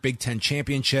third Big Ten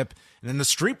championship. And then the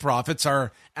Street Profits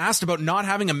are asked about not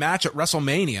having a match at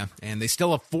WrestleMania. And they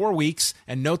still have 4 weeks.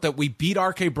 And note that we beat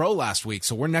RK Bro last week,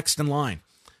 so we're next in line,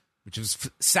 which is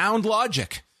sound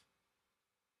logic.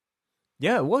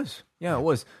 Yeah, it was. Yeah, it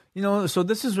was. So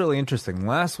this is really interesting.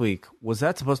 Last week, was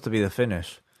that supposed to be the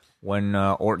finish when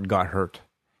Orton got hurt?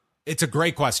 It's a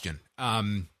great question.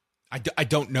 I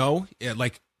don't know.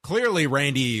 Clearly,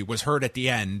 Randy was hurt at the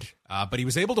end, but he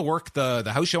was able to work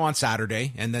the house show on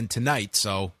Saturday and then tonight.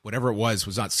 So whatever it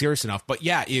was not serious enough. But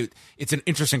yeah, it's an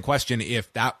interesting question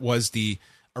if that was the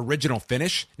original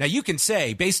finish. Now, you can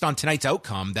say, based on tonight's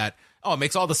outcome, that, it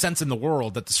makes all the sense in the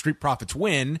world that the Street Profits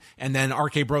win and then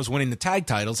RK Bros winning the tag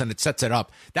titles and it sets it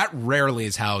up. That rarely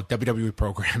is how WWE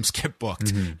programs get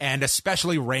booked. And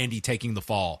especially Randy taking the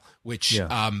fall, which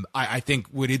I think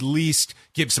would at least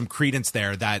give some credence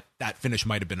there that finish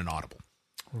might have been an audible.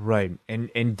 Right.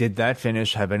 And did that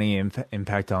finish have any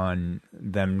impact on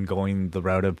them going the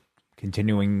route of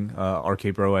continuing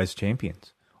RK Bro as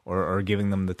champions or giving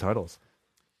them the titles?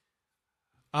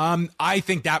 I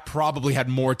think that probably had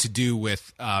more to do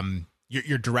with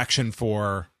your direction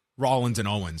for Rollins and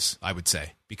Owens, I would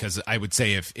say. Because I would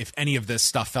say if any of this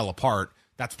stuff fell apart,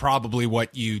 that's probably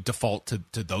what you default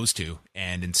to those two.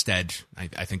 And instead,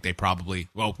 I think they probably,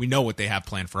 we know what they have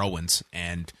planned for Owens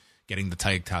and getting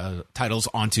the titles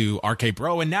onto RK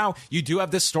Bro. And now you do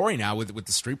have this story now with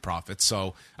the Street Profits.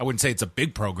 So I wouldn't say it's a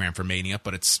big program for Mania,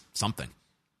 but it's something.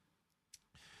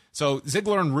 So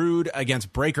Ziggler and Rude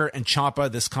against Breaker and Ciampa.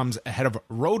 This comes ahead of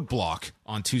Roadblock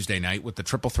on Tuesday night with the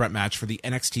triple threat match for the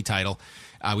NXT title.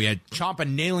 We had Ciampa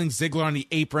nailing Ziggler on the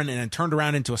apron and then turned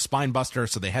around into a spine buster.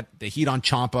 So they had the heat on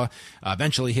Ciampa.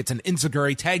 Eventually hits an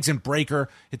enziguri, tags in Breaker,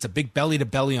 hits a big belly to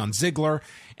belly on Ziggler.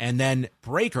 And then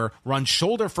Breaker runs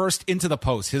shoulder first into the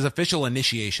post, his official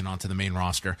initiation onto the main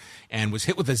roster, and was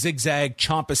hit with a zigzag.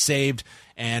 Ciampa saved,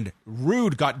 and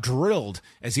Rude got drilled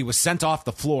as he was sent off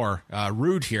the floor.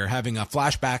 Rude here having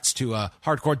flashbacks to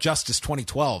Hardcore Justice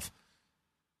 2012.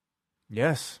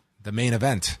 Yes. The main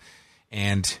event.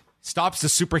 And stops the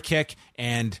super kick,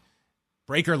 and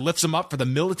Breaker lifts him up for the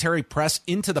military press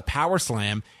into the power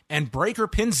slam, and Breaker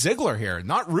pins Ziggler here.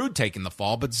 Not Rude taking the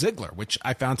fall, but Ziggler, which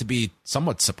I found to be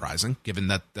somewhat surprising, given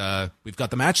that we've got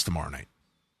the match tomorrow night.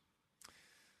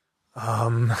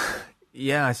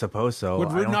 Yeah, I suppose so.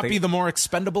 Would Rude not be the more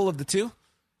expendable of the two?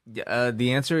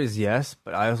 The answer is yes,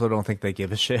 but I also don't think they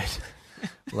give a shit.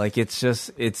 Like, it's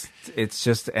just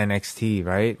NXT,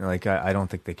 right? Like, I don't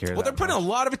think they care. Well, they're putting a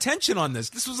lot of attention on this.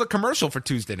 This was a commercial for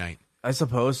Tuesday night. I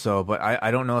suppose so, but I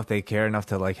don't know if they care enough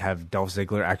to like have Dolph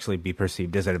Ziggler actually be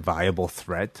perceived as a viable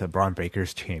threat to Braun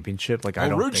Breaker's championship. Like,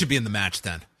 Rude should be in the match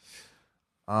then.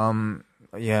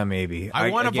 Yeah, maybe. I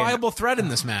want a viable threat in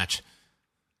this match.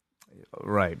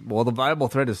 Right. Well, the viable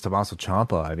threat is Tommaso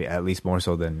Ciampa. I mean, at least more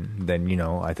so than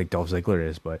I think Dolph Ziggler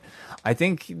is. But I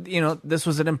think this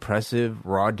was an impressive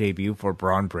Raw debut for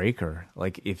Braun Breaker.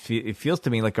 Like, it feels to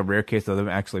me like a rare case of them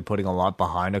actually putting a lot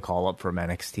behind a call up from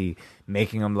NXT,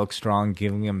 making him look strong,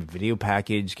 giving him a video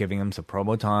package, giving him some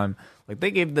promo time. Like,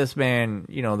 they gave this man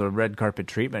the red carpet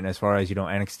treatment as far as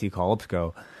NXT call ups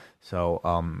go.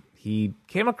 So he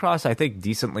came across, I think,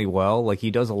 decently well. Like, he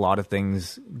does a lot of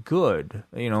things good,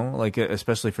 like,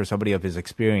 especially for somebody of his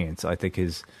experience. I think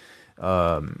his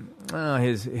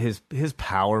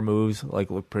power moves like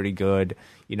look pretty good.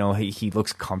 He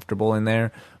looks comfortable in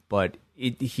there, but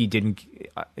he didn't.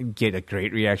 get a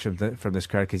great reaction from this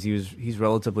crowd because he's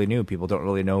relatively new. People don't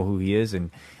really know who he is,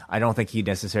 and I don't think he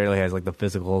necessarily has like the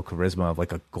physical charisma of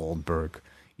like a Goldberg,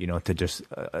 to just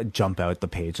jump out the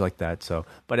page like that. So,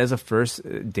 but as a first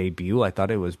debut, I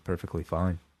thought it was perfectly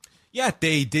fine. Yeah,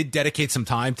 they did dedicate some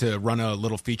time to run a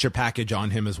little feature package on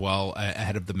him as well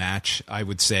ahead of the match. I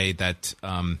would say that,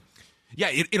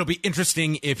 it'll be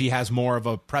interesting if he has more of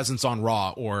a presence on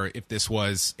Raw or if this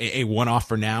was a one-off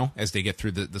for now as they get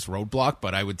through this roadblock.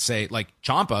 But I would say, like,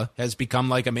 Ciampa has become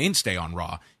like a mainstay on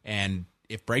Raw. And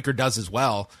if Breakker does as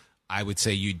well, I would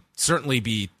say you'd certainly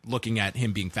be looking at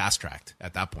him being fast-tracked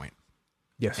at that point.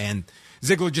 Yes. And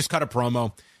Ziggler just cut a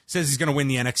promo, says he's going to win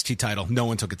the NXT title. No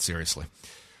one took it seriously.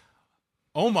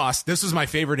 Omos, this was my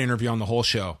favorite interview on the whole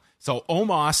show. So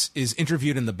Omos is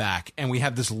interviewed in the back, and we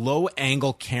have this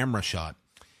low-angle camera shot.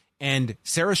 And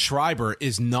Sarah Schreiber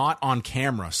is not on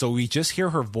camera, so we just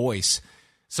hear her voice.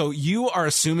 So you are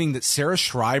assuming that Sarah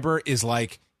Schreiber is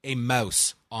like a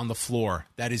mouse on the floor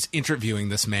that is interviewing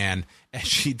this man as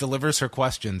she delivers her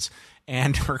questions.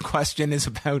 And her question is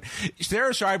about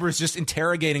Sarah Schreiber is just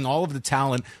interrogating all of the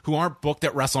talent who aren't booked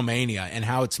at WrestleMania and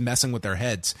how it's messing with their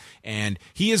heads. And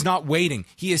he is not waiting.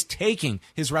 He is taking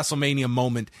his WrestleMania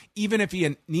moment, even if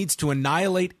he needs to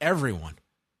annihilate everyone.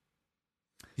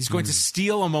 He's going to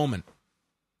steal a moment.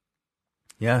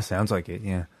 Yeah, sounds like it.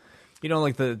 Yeah.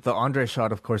 Like the Andre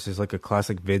shot, of course, is like a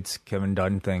classic Vince Kevin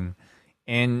Dunn thing.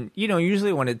 And,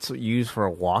 usually when it's used for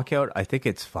a walkout, I think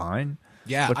it's fine.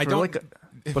 Yeah, but I don't...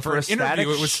 But for a static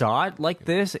shot like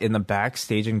this in the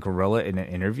backstage in Gorilla in an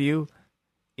interview,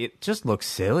 it just looks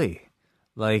silly.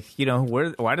 Like,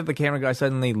 why did the camera guy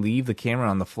suddenly leave the camera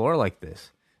on the floor like this?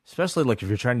 Especially like if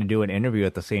you're trying to do an interview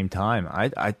at the same time.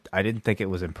 I didn't think it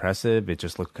was impressive. It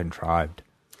just looked contrived.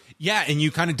 Yeah, and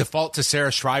you kind of default to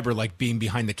Sarah Schreiber like being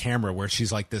behind the camera where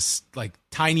she's like this like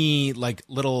tiny like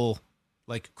little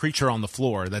like creature on the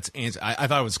floor. I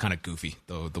thought it was kind of goofy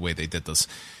though the way they did this.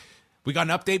 We got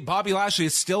an update. Bobby Lashley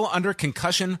is still under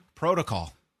concussion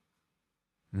protocol.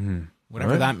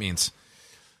 Whatever that means.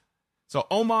 So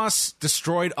Omos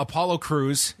destroyed Apollo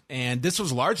Crews, and this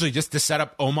was largely just to set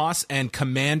up Omos and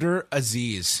Commander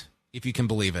Aziz, if you can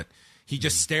believe it. He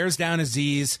just stares down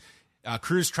Aziz.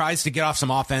 Crews tries to get off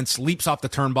some offense, leaps off the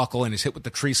turnbuckle, and is hit with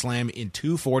the tree slam in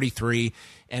 243.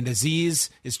 And Aziz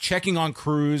is checking on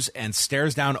Crews and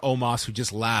stares down Omos, who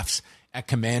just laughs at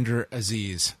Commander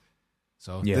Aziz.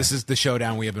 So This is the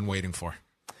showdown we have been waiting for.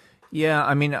 Yeah,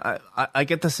 I mean, I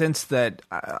get the sense that,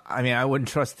 I wouldn't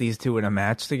trust these two in a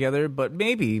match together, but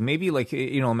maybe like,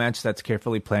 a match that's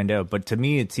carefully planned out. But to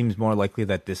me, it seems more likely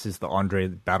that this is the Andre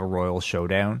Battle Royal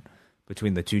showdown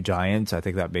between the two giants. I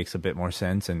think that makes a bit more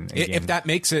sense. And again, if that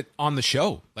makes it on the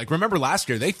show. Like, remember last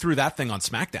year, they threw that thing on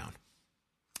SmackDown.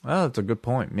 Well, that's a good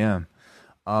point, yeah.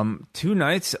 2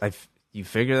 nights, you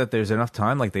figure that there's enough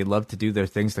time. Like, they love to do their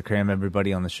things to cram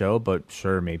everybody on the show, but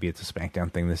sure, maybe it's a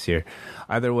SmackDown thing this year.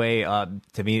 Either way,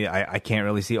 to me, I can't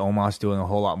really see Omos doing a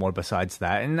whole lot more besides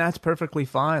that, and that's perfectly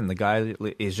fine. The guy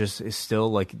is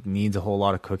still like needs a whole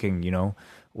lot of cooking,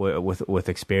 with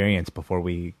experience before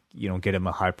we get him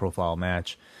a high profile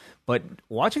match. But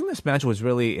watching this match was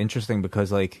really interesting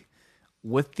because like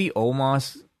with the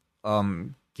Omos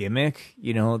gimmick,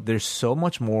 there's so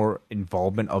much more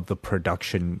involvement of the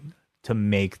production to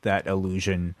make that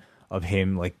illusion of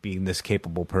him like being this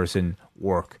capable person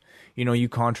work. You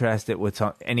contrast it with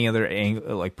any other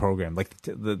like program, like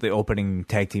the opening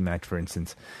tag team match, for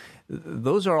instance.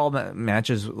 Those are all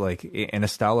matches like in a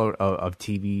style of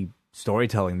TV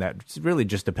storytelling that's really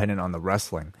just dependent on the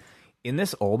wrestling. In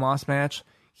this Omos match,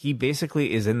 he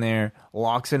basically is in there,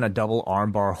 locks in a double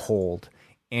armbar hold,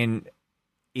 and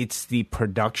it's the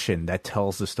production that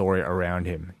tells the story around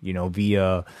him,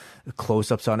 via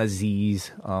close-ups on Aziz,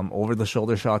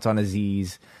 over-the-shoulder shots on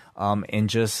Aziz, and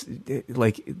just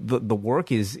like the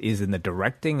work is in the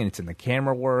directing, and it's in the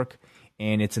camera work,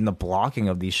 and it's in the blocking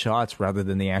of these shots rather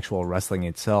than the actual wrestling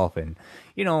itself. And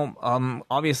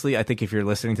obviously, I think if you're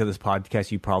listening to this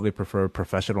podcast, you probably prefer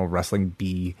professional wrestling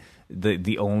be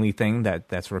the only thing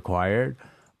that's required.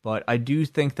 But I do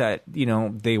think that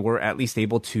they were at least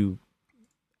able to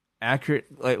accurate,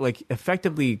 like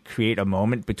effectively create a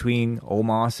moment between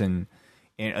Omos and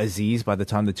Aziz by the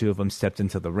time the two of them stepped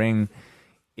into the ring.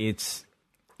 It's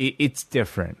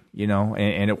different,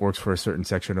 and it works for a certain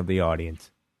section of the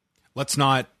audience. Let's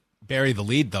not bury the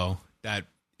lead, though, that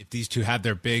if these two had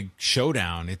their big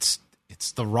showdown, it's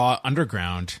the Raw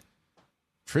Underground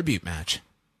tribute match.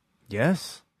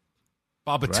 Yes.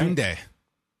 Babatunde. Right.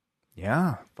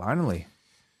 Yeah, finally.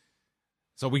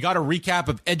 So we got a recap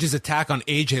of Edge's attack on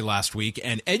AJ last week,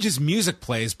 and Edge's music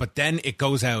plays, but then it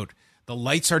goes out. The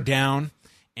lights are down,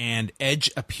 and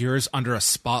Edge appears under a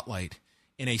spotlight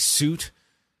in a suit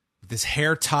with his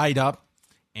hair tied up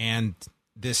and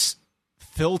this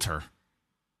filter.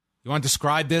 You want to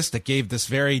describe this? That gave this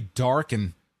very dark,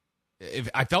 and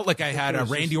I felt like I had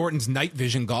Randy Orton's night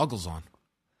vision goggles on.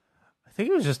 I think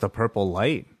it was just a purple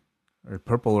light, or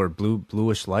purple or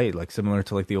bluish light, like similar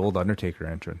to like the old Undertaker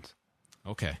entrance.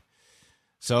 Okay.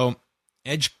 So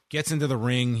Edge gets into the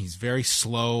ring. He's very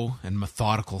slow and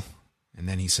methodical. And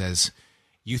then he says,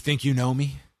 "You think you know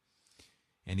me?"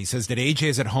 And he says that AJ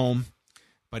is at home,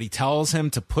 but he tells him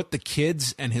to put the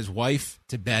kids and his wife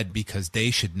to bed because they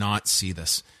should not see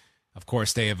this. Of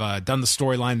course, they have done the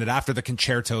storyline that after the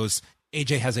concertos,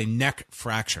 AJ has a neck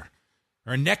fracture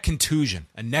or a neck contusion.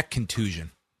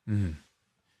 Mm-hmm.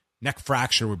 Neck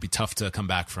fracture would be tough to come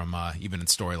back from, even in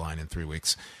storyline in 3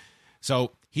 weeks.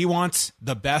 So he wants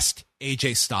the best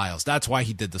AJ Styles. That's why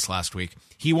he did this last week.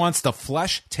 He wants the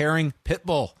flesh-tearing pit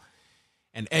bull.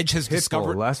 And Edge has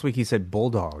discovered... Last week he said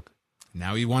bulldog.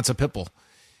 Now he wants a pit bull.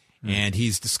 And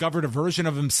he's discovered a version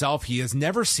of himself he has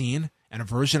never seen and a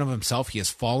version of himself he has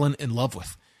fallen in love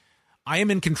with. I am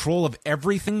in control of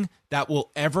everything that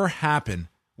will ever happen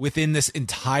within this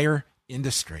entire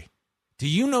industry. Do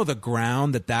you know the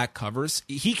ground that covers?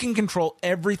 He can control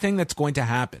everything that's going to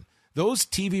happen. Those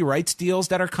TV rights deals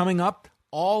that are coming up,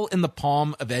 all in the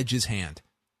palm of Edge's hand.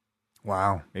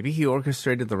 Wow. Maybe he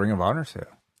orchestrated the Ring of Honor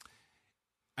sale.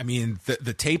 I mean,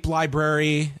 the tape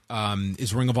library,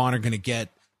 is Ring of Honor going to get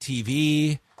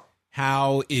TV?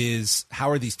 How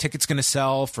are these tickets going to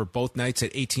sell for both nights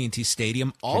at AT&T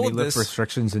Stadium? All of this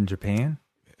restrictions in Japan.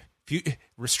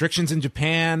 Restrictions in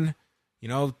Japan.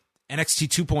 NXT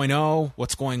 2.0.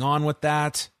 What's going on with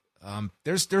that?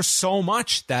 There's so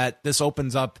much that this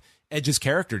opens up Edge's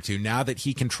character to now that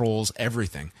he controls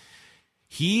everything.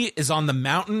 He is on the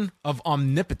mountain of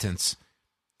omnipotence,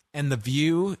 and the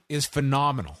view is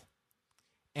phenomenal.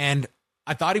 And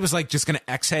I thought he was like just going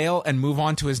to exhale and move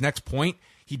on to his next point.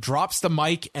 He drops the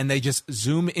mic and they just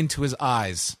zoom into his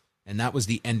eyes. And that was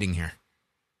the ending here.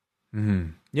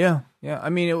 Mm-hmm. Yeah. I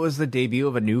mean, it was the debut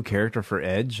of a new character for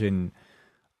Edge, and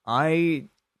I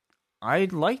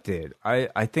liked it.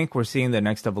 I think we're seeing the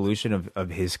next evolution of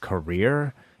his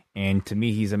career. And to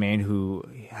me, he's a man who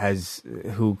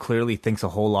clearly thinks a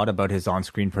whole lot about his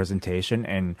on-screen presentation.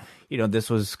 And, this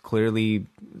was clearly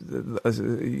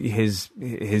his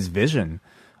vision,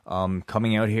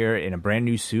 coming out here in a brand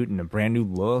new suit and a brand new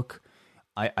look.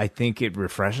 I think it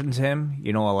refreshes him,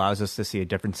 allows us to see a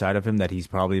different side of him that he's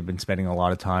probably been spending a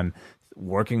lot of time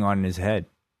working on in his head.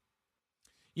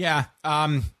 Yeah.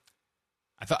 I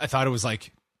thought it was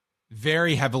like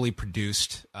very heavily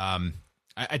produced.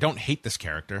 I don't hate this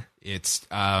character. It's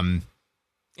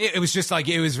it was just like,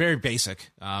 it was very basic.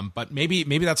 But maybe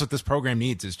that's what this program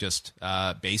needs, is just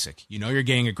basic. You're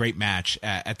getting a great match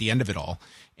at the end of it all,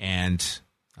 and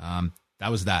that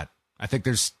was that. I think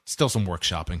there's still some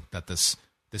workshopping that this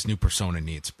new persona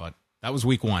needs, but that was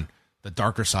week 1, the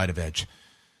darker side of Edge.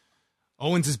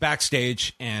 Owens is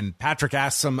backstage, and Patrick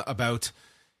asks him about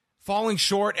falling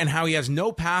short and how he has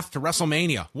no path to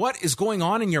WrestleMania. What is going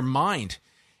on in your mind?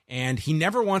 And he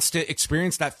never wants to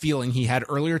experience that feeling he had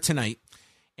earlier tonight.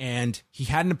 And he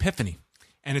had an epiphany.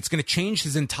 And it's going to change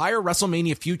his entire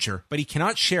WrestleMania future. But he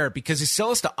cannot share it because he still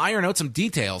has to iron out some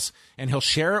details. And he'll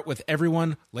share it with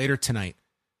everyone later tonight.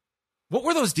 What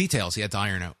were those details he had to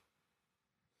iron out?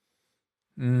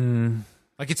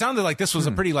 Like, it sounded like this was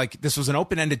a pretty, this was an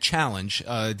open-ended challenge.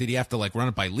 Did he have to, run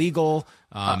it by legal?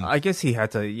 I guess he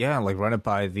had to, run it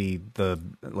by the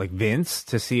Vince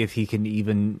to see if he can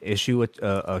even issue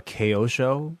a KO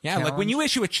show. Yeah, challenge. When you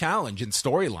issue a challenge in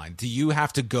storyline, do you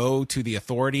have to go to the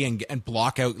authority and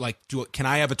block out, can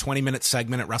I have a 20-minute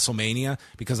segment at WrestleMania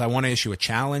because I want to issue a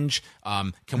challenge?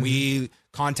 Can we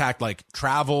contact,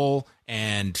 travel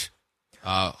and...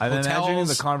 I'm imagining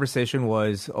the conversation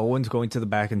was Owens going to the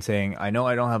back and saying, I know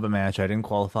I don't have a match, I didn't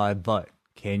qualify, but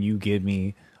can you give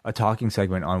me a talking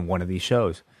segment on one of these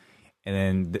shows? And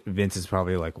then Vince is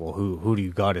probably like, well, who do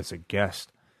you got as a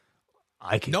guest?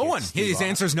 I can. No one. His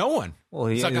answer is no one. Well,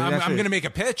 he's like, I'm going to make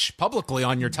a pitch publicly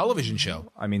on your television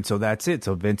show. I mean, so that's it.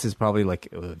 So Vince is probably like,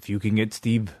 if you can get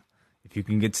Steve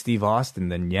Austin,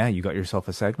 then yeah, you got yourself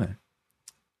a segment.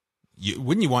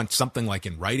 Wouldn't you want something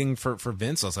in writing for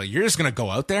Vince? I was like, you're just gonna go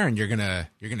out there and you're gonna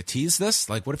tease this?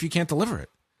 What if you can't deliver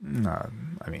it? No,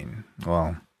 I mean,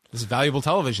 well, this is valuable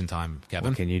television time,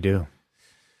 Kevin. What can you do?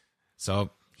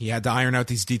 So he had to iron out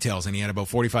these details, and he had about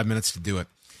 45 minutes to do it.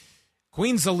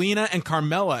 Queen Zelina and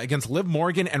Carmella against Liv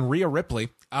Morgan and Rhea Ripley.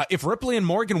 If Ripley and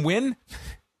Morgan win,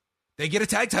 they get a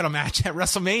tag title match at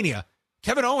WrestleMania.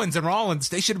 Kevin Owens and Rollins,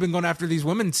 they should have been going after these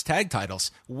women's tag titles.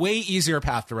 Way easier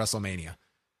path to WrestleMania.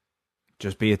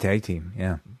 just be a tag team.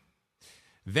 Yeah.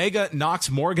 Vega knocks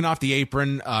Morgan off the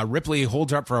apron. Ripley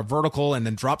holds her up for a vertical and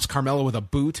then drops Carmella with a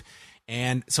boot.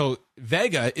 And so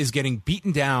Vega is getting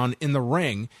beaten down in the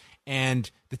ring, and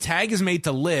the tag is made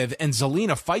to Liv, and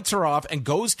Zelina fights her off and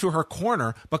goes to her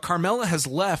corner, but Carmella has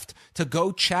left to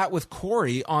go chat with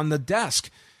Corey on the desk.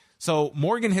 So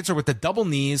Morgan hits her with the double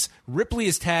knees. Ripley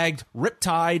is tagged,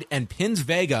 riptide, and pins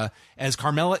Vega as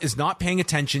Carmella is not paying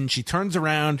attention. She turns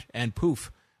around, and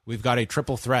poof, we've got a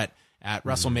triple threat at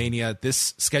WrestleMania.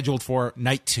 This scheduled for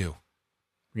night 2.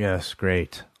 Yes,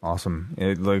 great. Awesome.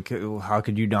 How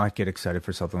could you not get excited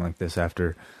for something like this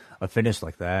after a finish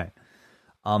like that?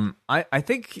 I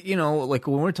think, when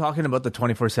we're talking about the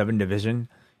 24/7 division,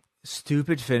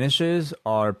 stupid finishes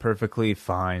are perfectly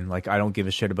fine. Like, I don't give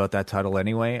a shit about that title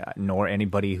anyway, nor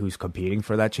anybody who's competing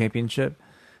for that championship.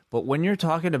 But when you're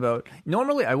talking about,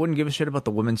 normally I wouldn't give a shit about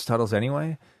the women's titles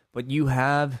anyway, but you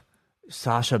have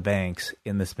Sasha Banks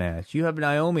in this match. You have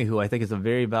Naomi, who I think is a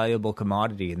very valuable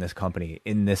commodity in this company,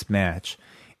 in this match.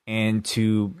 And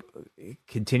to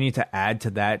continue to add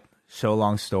to that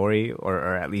so-long story,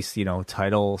 or at least,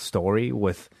 title story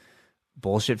with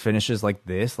bullshit finishes like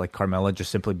this, like Carmella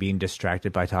just simply being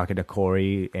distracted by talking to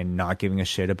Corey and not giving a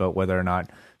shit about whether or not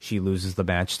she loses the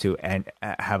match to and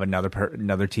have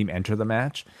another team enter the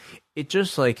match. It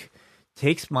just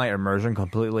takes my immersion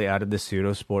completely out of the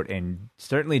pseudo sport, and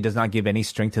certainly does not give any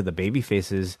strength to the baby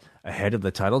faces ahead of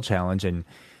the title challenge. And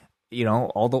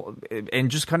and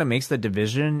just kind of makes the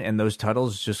division and those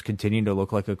titles just continue to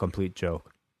look like a complete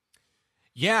joke.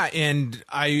 Yeah, and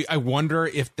I wonder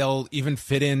if they'll even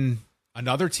fit in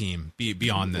another team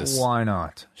beyond this. Why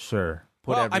not? Sure.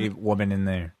 Put every woman in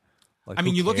there.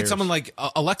 You look at someone like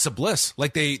Alexa Bliss.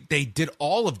 Like, they did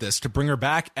all of this to bring her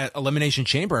back at Elimination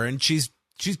Chamber, and she's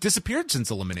disappeared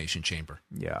since Elimination Chamber.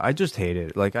 Yeah, I just hate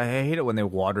it. Like, I hate it when they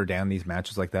water down these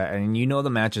matches like that. And the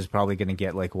match is probably going to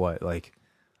get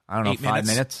I don't know, 5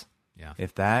 minutes? Yeah.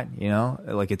 If that,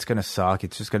 it's going to suck.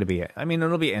 It's just going to be,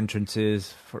 it'll be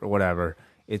entrances for whatever.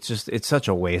 It's such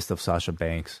a waste of Sasha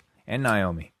Banks and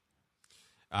Naomi.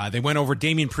 They went over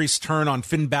Damian Priest's turn on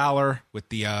Finn Balor with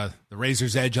the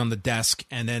Razor's Edge on the desk,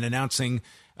 and then announcing,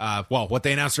 what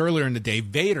they announced earlier in the day,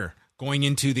 Vader going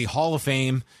into the Hall of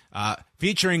Fame,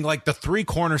 featuring the 3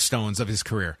 cornerstones of his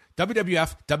career: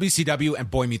 WWF, WCW,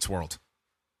 and Boy Meets World.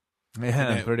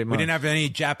 Yeah, pretty much. We didn't have any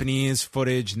Japanese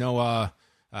footage, no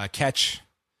catch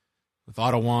with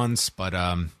auto wands, but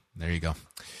there you go.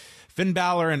 Finn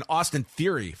Balor and Austin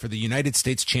Theory for the United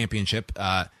States Championship.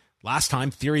 Last time,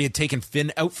 Theory had taken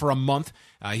Finn out for a month.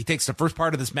 He takes the first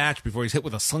part of this match before he's hit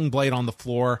with a sling blade on the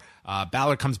floor.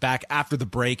 Balor comes back after the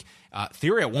break.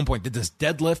 Theory at one point did this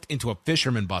deadlift into a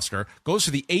fisherman buster, goes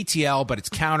for the ATL, but it's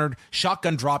countered.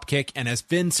 Shotgun drop kick, and as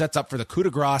Finn sets up for the coup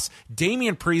de grace,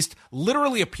 Damian Priest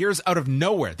literally appears out of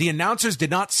nowhere. The announcers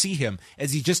did not see him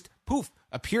as he just, poof,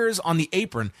 appears on the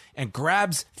apron and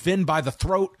grabs Finn by the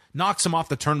throat, knocks him off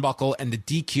the turnbuckle, and the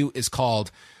DQ is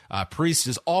called. Priest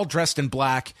is all dressed in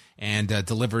black and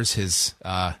delivers his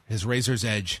Razor's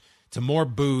Edge to more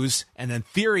boos, and then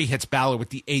Theory hits Balor with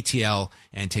the ATL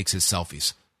and takes his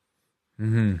selfies.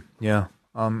 Mm-hmm. Yeah.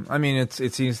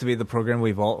 It seems to be the program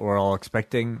we're all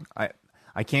expecting.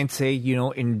 I can't say,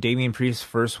 in Damian Priest's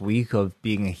first week of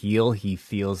being a heel, he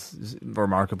feels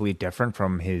remarkably different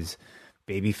from his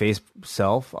babyface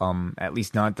self. At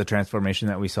least not the transformation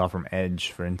that we saw from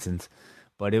Edge, for instance.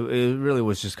 But it really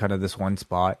was just kind of this one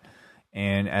spot.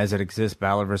 And as it exists,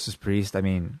 Balor versus Priest,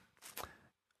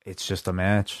 it's just a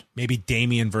match. Maybe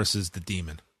Damien versus the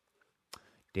Demon.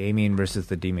 Damien versus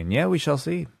the Demon. Yeah, we shall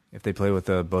see if they play with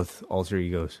both alter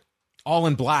egos. All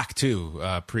in black, too,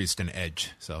 Priest and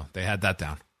Edge. So they had that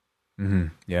down. Mm-hmm.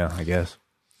 Yeah, I guess.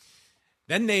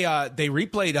 Then they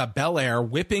replayed Belair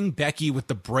whipping Becky with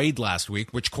the braid last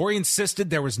week, which Corey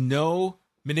insisted there was no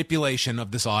manipulation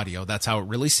of this audio. That's how it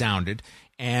really sounded.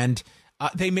 And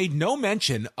they made no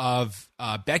mention of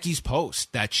Becky's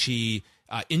post that she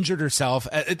injured herself.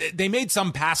 They made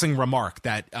some passing remark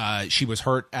that she was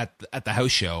hurt at the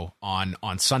house show on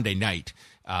Sunday night.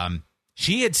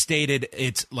 She had stated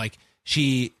it's like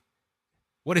she,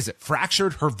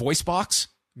 fractured her voice box?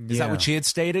 Is that what she had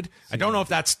stated? I don't know if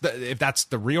that's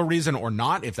the real reason or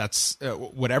not, if that's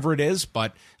whatever it is,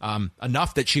 but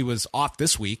enough that she was off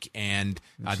this week, and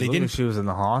they didn't. She was in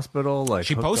the hospital.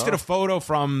 She posted a photo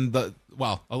from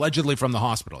allegedly from the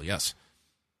hospital. Yes.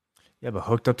 Yeah, but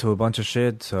hooked up to a bunch of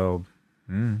shit. So.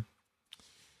 And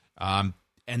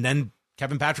then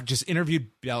Kevin Patrick just interviewed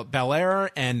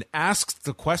Belair and asked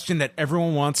the question that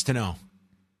everyone wants to know.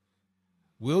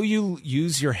 Will you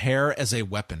use your hair as a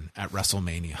weapon at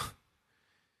WrestleMania?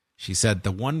 She said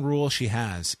the one rule she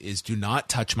has is do not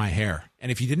touch my hair.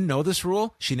 And if you didn't know this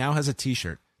rule, she now has a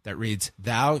T-shirt that reads,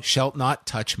 "Thou shalt not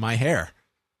touch my hair."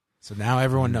 So now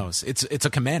everyone knows. It's a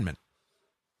commandment.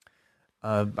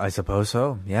 I suppose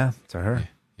so. Yeah, to her.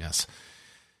 Yes.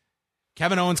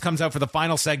 Kevin Owens comes out for the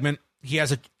final segment. He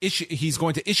has he's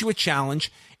going to issue a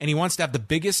challenge, and he wants to have the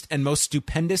biggest and most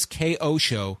stupendous KO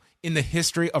show in the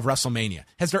history of WrestleMania.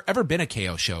 Has there ever been a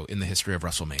KO show in the history of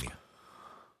WrestleMania?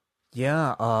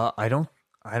 Yeah, I don't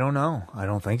know. I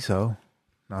don't think so.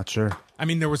 Not sure. I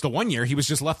mean, there was the one year he was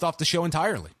just left off the show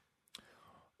entirely.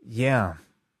 Yeah.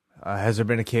 Has there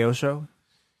been a KO show?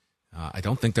 I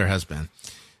don't think there has been.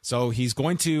 So he's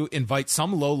going to invite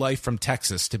some lowlife from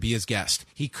Texas to be his guest.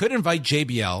 He could invite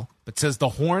JBL, but says the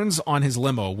horns on his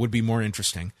limo would be more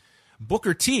interesting.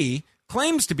 Booker T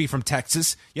claims to be from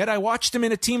Texas, yet I watched him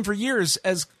in a team for years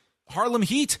as Harlem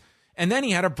Heat, and then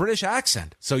he had a British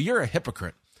accent. So you're a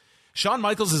hypocrite. Shawn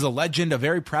Michaels is a legend, a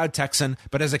very proud Texan,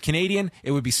 but as a Canadian,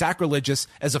 it would be sacrilegious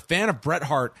as a fan of Bret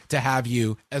Hart to have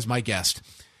you as my guest.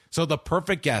 So the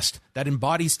perfect guest that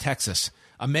embodies Texas,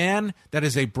 a man that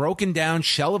is a broken down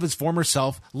shell of his former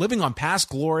self, living on past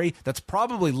glory, that's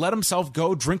probably let himself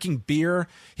go drinking beer.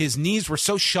 His knees were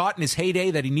so shot in his heyday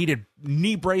that he needed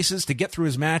knee braces to get through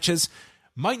his matches,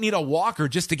 might need a walker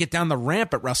just to get down the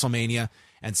ramp at WrestleMania,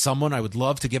 and someone I would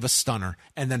love to give a stunner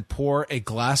and then pour a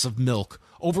glass of milk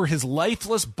over his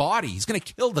lifeless body. He's going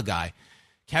to kill the guy.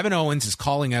 Kevin Owens is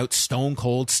calling out Stone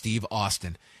Cold Steve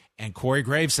Austin. And Corey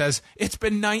Graves says, it's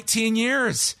been 19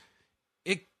 years.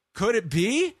 Could it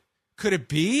be? Could it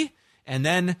be? And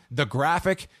then the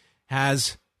graphic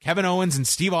has Kevin Owens and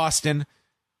Steve Austin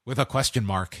with a question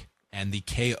mark and the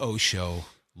KO show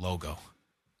logo.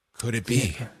 Could it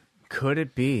be? Could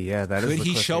it be? Yeah, that is. Could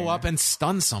he show up and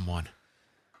stun someone?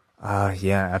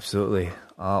 Yeah, absolutely.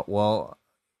 Well,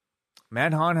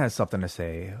 Matt Hahn has something to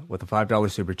say with a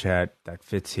 $5 super chat that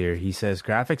fits here. He says,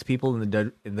 graphics people in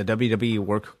the WWE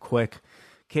work quick.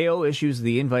 KO issues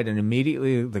the invite and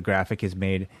immediately the graphic is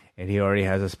made, and he already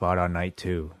has a spot on night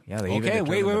 2. Yeah. Okay,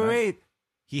 wait.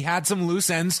 He had some loose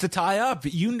ends to tie up.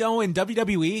 You know, in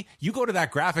WWE, you go to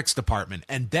that graphics department,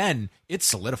 and then it's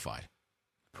solidified.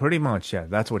 Pretty much, yeah.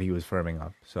 That's what he was firming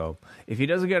up. So if he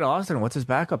doesn't get Austin, what's his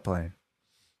backup plan?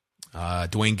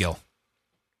 Dwayne Gill.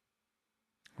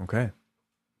 Okay.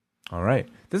 All right.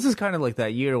 This is kind of like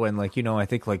that year when, like, you know, I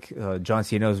think like John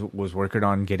Cena was working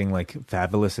on getting like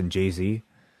Fabulous and Jay-Z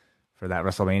for that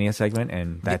WrestleMania segment,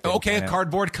 and that a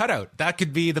cardboard cutout that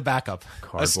could be the backup.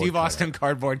 A Steve Austin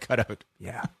cardboard cutout.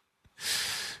 Yeah.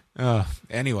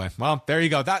 Anyway, well, there you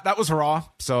go. That was Raw.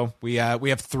 So we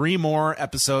have 3 more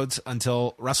episodes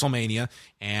until WrestleMania,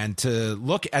 and to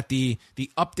look at the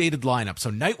updated lineup. So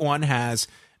night 1 has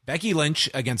Becky Lynch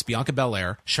against Bianca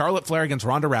Belair, Charlotte Flair against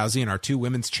Ronda Rousey in our 2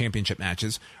 women's championship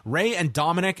matches, Rey and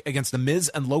Dominic against The Miz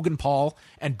and Logan Paul,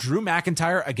 and Drew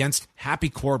McIntyre against Happy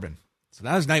Corbin. So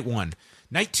that was night 1.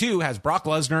 Night 2 has Brock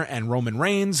Lesnar and Roman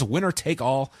Reigns, winner take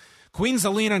all. Queen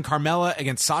Zelina and Carmella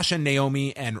against Sasha and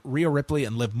Naomi and Rhea Ripley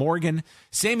and Liv Morgan.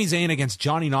 Sami Zayn against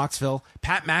Johnny Knoxville.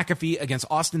 Pat McAfee against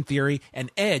Austin Theory.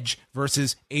 And Edge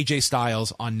versus AJ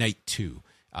Styles on night 2.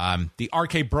 The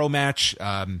RK Bro match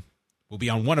will be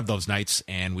on one of those nights,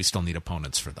 and we still need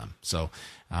opponents for them. So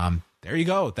there you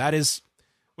go. That is.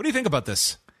 What do you think about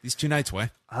this? These 2 nights,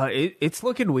 Way? It's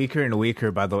looking weaker and weaker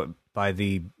by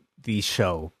the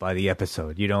show, by the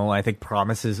episode. You know, I think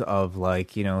promises of,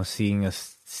 like, you know, seeing a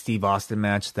Steve Austin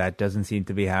match, that doesn't seem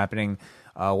to be happening.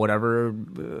 Whatever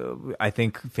I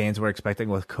think fans were expecting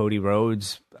with Cody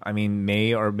Rhodes, I mean,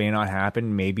 may or may not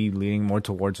happen, maybe leaning more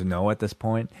towards a no at this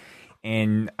point.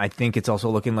 And I think it's also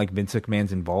looking like Vince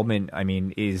McMahon's involvement, I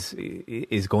mean, is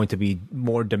going to be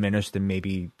more diminished than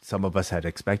maybe some of us had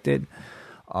expected.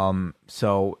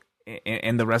 So,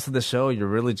 and the rest of the show, you're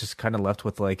really just kind of left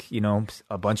with, like, you know,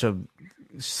 a bunch of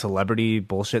celebrity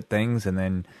bullshit things, and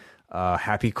then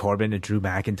Happy Corbin and Drew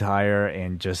McIntyre,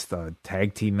 and just a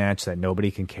tag team match that nobody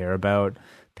can care about.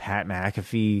 Pat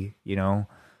McAfee, you know,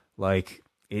 like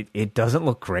it doesn't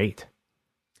look great.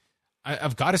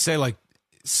 I've got to say, like,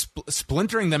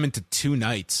 splintering them into 2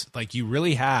 nights, like you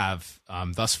really have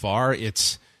thus far.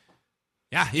 It's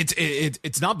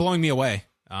not blowing me away.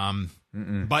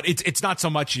 But it's not so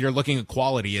much you're looking at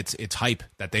quality, it's hype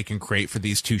that they can create for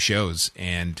these 2 shows.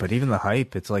 But even the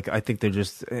hype, it's like, I think they're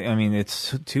just, I mean,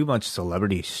 it's too much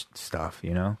celebrity stuff,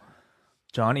 you know?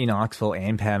 Johnny Knoxville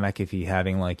and Pat McAfee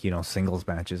having, like, you know, singles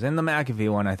matches, and the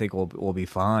McAfee one I think will be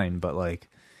fine, but, like,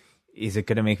 is it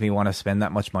going to make me want to spend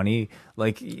that much money?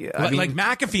 Like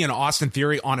McAfee and Austin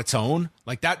Theory on its own,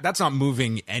 like that's not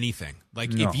moving anything.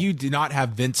 Like, no. If you do not have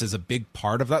Vince as a big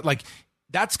part of that, like,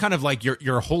 that's kind of like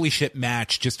your holy shit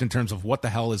match, just in terms of what the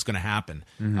hell is going to happen.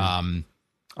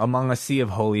 Among a sea of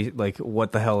holy, like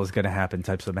what the hell is going to happen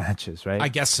types of matches, right? I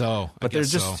guess so. But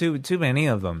there's just too many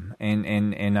of them,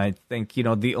 and I think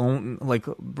the only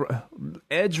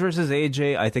Edge versus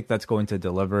AJ, I think that's going to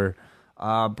deliver.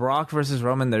 Brock versus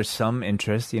Roman, there's some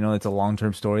interest. It's a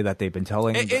long-term story that they've been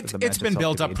telling. It's been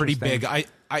built up pretty big.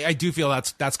 I do feel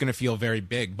that's going to feel very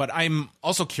big. But I'm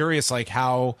also curious, like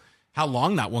how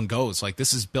long that one goes. Like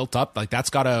this is built up. Like that's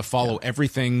got to follow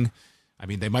everything. I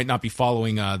mean, they might not be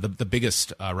following the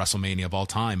biggest WrestleMania of all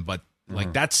time, but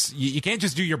like that's you can't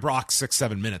just do your Brock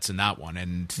 6-7 minutes in that one,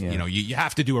 and you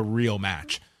have to do a real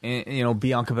match. And,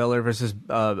 Bianca Belair versus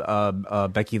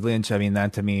Becky Lynch. I mean,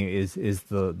 that to me is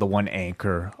the one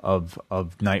anchor of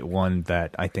night one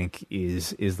that I think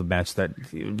is the match that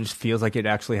just feels like it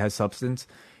actually has substance.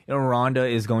 Ronda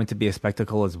is going to be a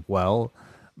spectacle as well,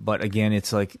 but again,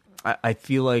 it's like I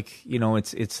feel like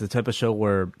it's the type of show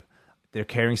where they're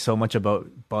caring so much about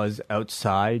buzz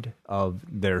outside of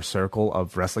their circle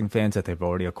of wrestling fans that they've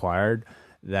already acquired,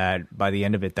 that by the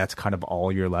end of it, that's kind of all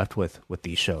you're left with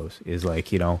these shows is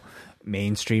like,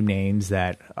 mainstream names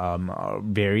that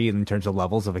vary in terms of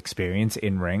levels of experience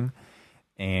in ring.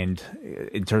 And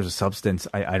in terms of substance,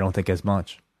 I don't think as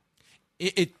much.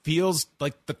 It feels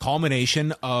like the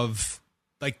culmination of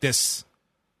like this,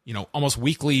 almost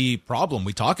weekly problem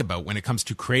we talk about when it comes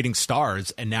to creating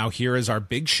stars. And now here is our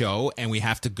big show, and we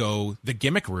have to go the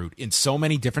gimmick route in so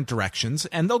many different directions,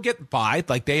 and they'll get by.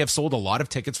 Like they have sold a lot of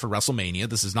tickets for WrestleMania.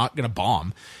 This is not going to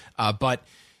bomb, but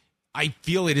I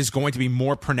feel it is going to be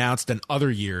more pronounced than other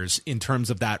years in terms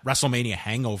of that WrestleMania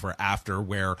hangover after,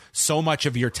 where so much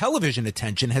of your television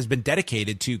attention has been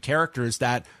dedicated to characters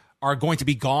that are going to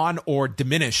be gone or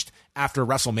diminished after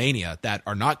WrestleMania, that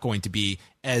are not going to be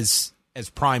as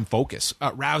prime focus.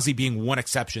 Rousey being one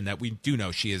exception that we do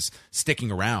know she is sticking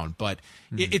around, but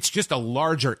it's just a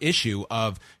larger issue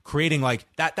of creating like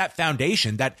that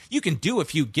foundation that you can do a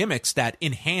few gimmicks that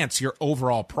enhance your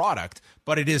overall product,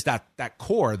 but it is that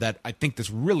core that I think this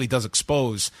really does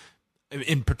expose,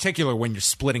 in particular when you're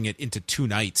splitting it into two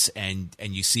nights and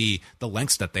you see the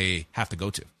lengths that they have to go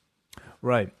to.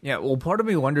 Right. Yeah. Well, part of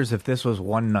me wonders if this was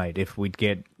one night, if we'd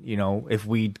get, if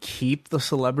we'd keep the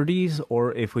celebrities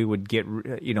or if we would get,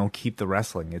 keep the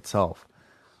wrestling itself.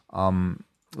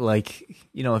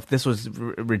 If this was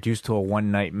reduced to a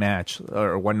one night match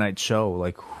or a one night show,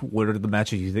 like what are the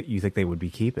matches you think they would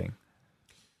be keeping?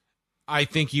 I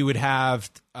think you would have,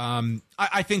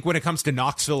 I think when it comes to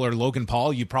Knoxville or Logan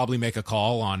Paul, you probably make a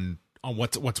call on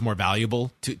what's more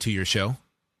valuable to your show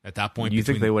at that point. You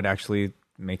think they would actually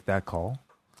make that call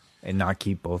and not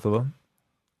keep both of them?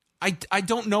 I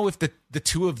don't know if the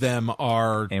two of them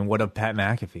are. And what of Pat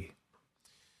McAfee?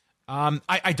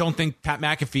 I don't think Pat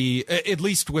McAfee, at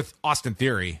least with Austin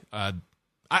Theory, I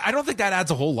don't think that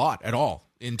adds a whole lot at all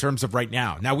in terms of right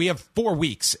now. Now we have 4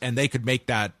 weeks and they could make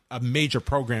that a major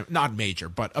program, not major,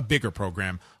 but a bigger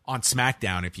program on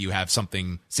SmackDown if you have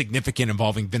something significant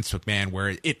involving Vince McMahon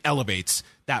where it elevates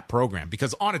that program.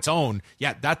 Because on its own,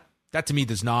 that to me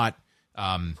does not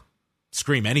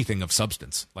scream anything of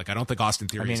substance. Like I don't think Austin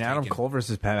Theory. Adam Cole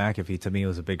versus Pat McAfee to me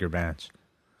was a bigger match.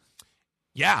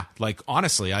 Yeah, like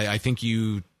honestly, I think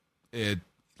you're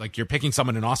picking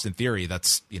someone in Austin Theory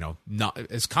that's not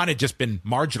has kind of just been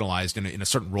marginalized in a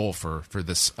certain role for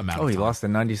this amount. of time. He lost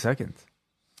in 90 seconds.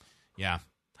 Yeah,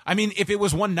 I mean, if it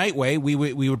was one night way, we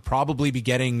would probably be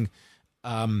getting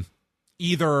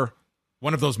either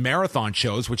one of those marathon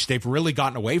shows, which they've really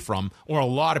gotten away from, or a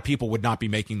lot of people would not be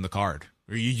making the card,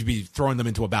 or you'd be throwing them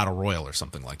into a battle royal or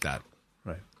something like that.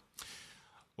 Right.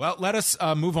 Well, let us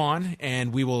move on,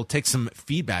 and we will take some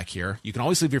feedback here. You can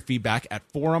always leave your feedback at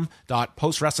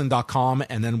forum.postwrestling.com,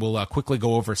 and then we'll quickly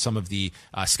go over some of the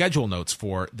schedule notes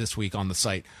for this week on the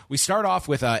site. We start off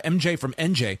with MJ from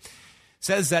NJ.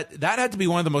 Says that had to be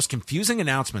one of the most confusing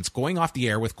announcements going off the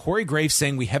air, with Corey Graves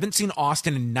saying we haven't seen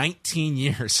Austin in 19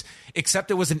 years,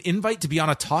 except it was an invite to be on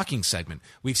a talking segment.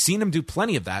 We've seen him do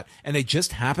plenty of that, and they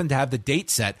just happen to have the date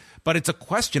set, but it's a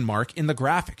question mark in the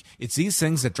graphic. It's these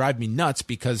things that drive me nuts,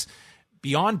 because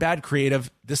beyond bad creative,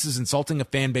 this is insulting a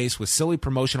fan base with silly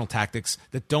promotional tactics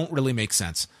that don't really make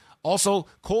sense. Also,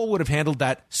 Cole would have handled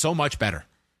that so much better.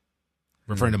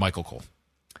 Referring to Michael Cole.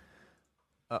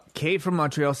 Kate from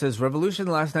Montreal says, Revolution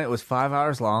last night was 5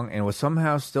 hours long and was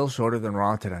somehow still shorter than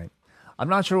Raw tonight. I'm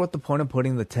not sure what the point of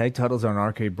putting the tag titles on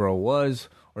Arcade Bro was,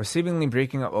 or seemingly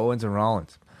breaking up Owens and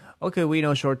Rollins. Okay, we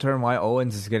know short term why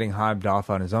Owens is getting hyped off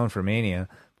on his own for Mania,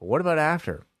 but what about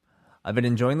after? I've been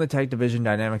enjoying the tag division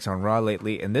dynamics on Raw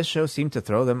lately, and this show seemed to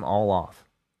throw them all off.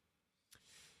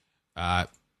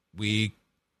 We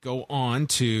go on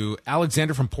to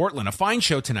Alexander from Portland. A fine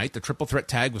show tonight. The triple threat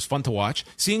tag was fun to watch.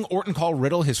 Seeing Orton call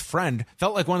Riddle his friend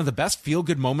felt like one of the best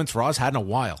feel-good moments Raw's had in a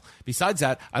while. Besides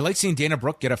that, I like seeing Dana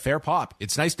Brooke get a fair pop.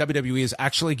 It's nice WWE is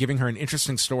actually giving her an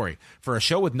interesting story. For a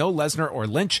show with no Lesnar or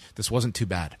Lynch, this wasn't too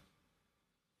bad.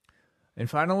 And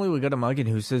finally, we got a Muggin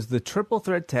who says the triple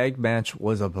threat tag match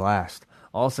was a blast.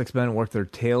 All 6 men worked their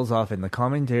tails off, and the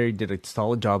commentary did a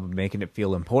solid job of making it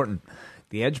feel important.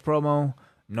 The Edge promo,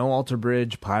 no alter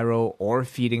bridge, pyro, or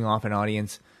feeding off an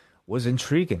audience, was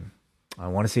intriguing. I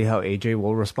want to see how AJ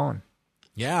will respond.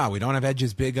 Yeah, we don't have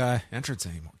Edge's big entrance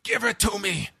anymore. Give it to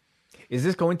me! Is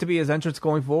this going to be his entrance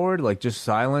going forward? Like just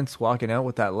silence, walking out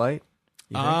with that light?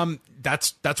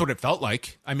 That's what it felt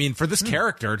like. I mean, for this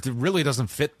character, it really doesn't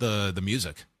fit the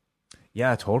music.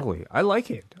 Yeah, totally. I like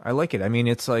it. I mean,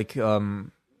 it's like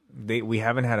we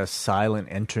haven't had a silent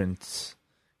entrance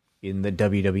in the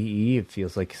WWE. It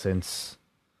feels like since...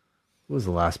 Who was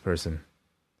the last person?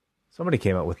 Somebody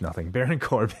came out with nothing. Baron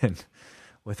Corbin,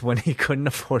 with when he couldn't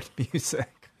afford music.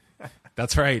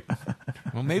 That's right.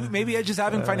 Well, maybe Edge is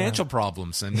having financial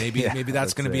problems, and maybe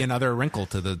that's going to be another wrinkle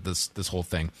to this whole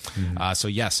thing. Mm-hmm. So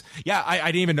yes, yeah, I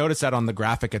didn't even notice that on the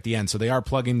graphic at the end. So they are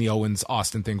plugging the Owens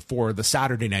Austin thing for the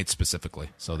Saturday night specifically.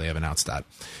 So they have announced that.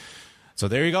 So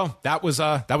there you go. That was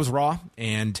Raw,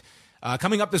 and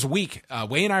coming up this week,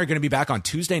 Way and I are going to be back on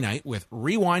Tuesday night with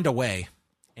Rewind Away.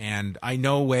 And I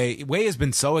know Way has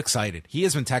been so excited. He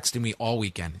has been texting me all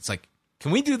weekend. It's like,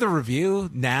 can we do the review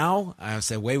now? I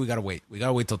said, Way, we got to wait. We got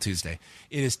to wait till Tuesday.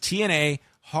 It is TNA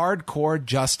Hardcore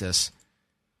Justice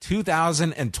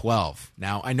 2012.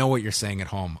 Now, I know what you're saying at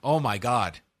home. Oh, my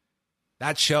God.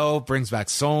 That show brings back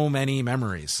so many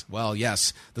memories. Well,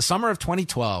 yes. The summer of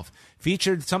 2012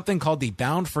 featured something called the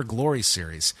Bound for Glory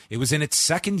series. It was in its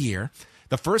second year.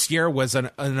 The first year was an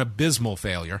abysmal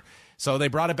failure. So they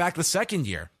brought it back the second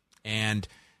year, and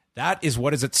that is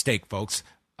what is at stake, folks.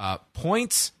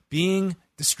 Points being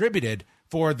distributed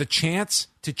for the chance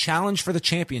to challenge for the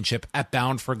championship at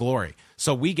Bound for Glory.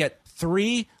 So we get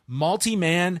 3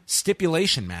 multi-man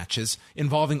stipulation matches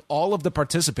involving all of the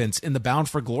participants in the Bound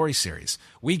for Glory series.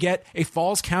 We get a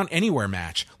Falls Count Anywhere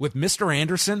match with Mr.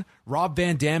 Anderson, Rob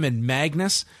Van Dam, and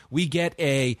Magnus. We get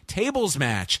a tables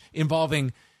match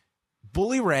involving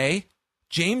Bully Ray,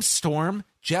 James Storm,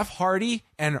 Jeff Hardy,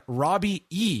 and Robbie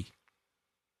E.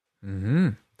 Mm-hmm.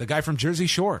 The guy from Jersey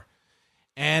Shore.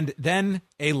 And then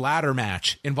a ladder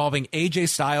match involving AJ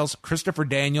Styles, Christopher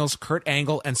Daniels, Kurt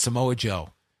Angle, and Samoa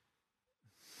Joe.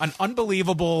 An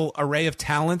unbelievable array of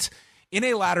talent in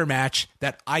a ladder match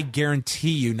that I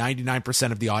guarantee you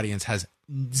 99% of the audience has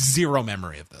zero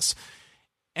memory of this.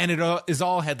 And it is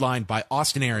all headlined by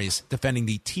Austin Aries defending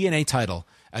the TNA title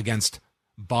against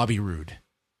Bobby Roode.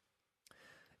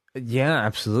 Yeah,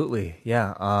 absolutely.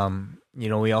 Yeah.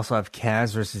 We also have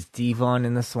Kaz versus Devon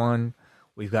in this one.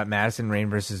 We've got Madison Rayne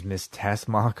versus Miss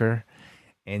Tessmacher.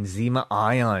 And Zema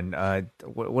Ion.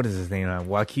 What is his name?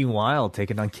 Joaquin Wilde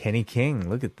taking on Kenny King.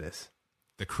 Look at this.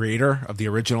 The creator of the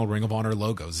original Ring of Honor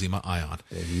logo, Zema Ion.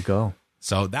 There you go.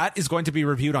 So that is going to be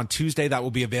reviewed on Tuesday. That will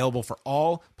be available for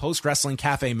all Post Wrestling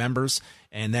Cafe members.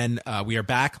 And then we are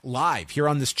back live here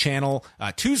on this channel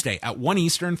Tuesday at 1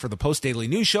 Eastern for the Post Daily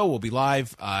News Show. We'll be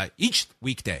live each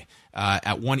weekday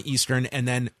at 1 Eastern. And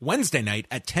then Wednesday night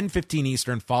at 10:15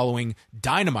 Eastern following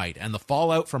Dynamite and the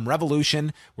fallout from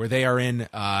Revolution, where they are in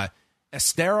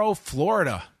Estero,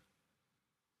 Florida.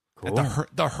 Cool.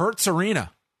 At the Hertz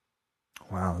Arena.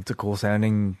 Wow, it's a cool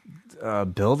sounding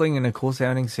building and a cool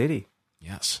sounding city.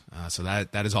 Yes. So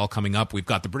that is all coming up. We've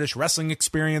got the British Wrestling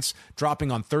Experience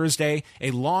dropping on Thursday,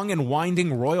 a long and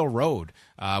winding Royal Road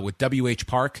with WH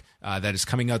Park that is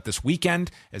coming out this weekend,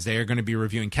 as they are going to be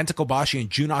reviewing Kenta Kobashi and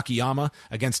Jun Akiyama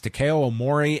against Takeo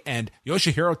Omori and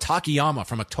Yoshihiro Takayama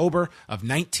from October of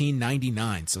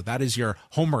 1999. So that is your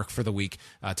homework for the week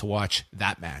to watch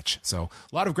that match. So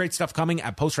a lot of great stuff coming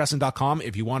at postwrestling.com.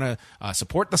 If you want to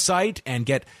support the site and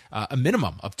get a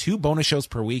minimum of 2 bonus shows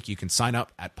per week, you can sign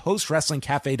up at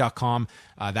postwrestlingcafe.com.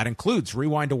 That includes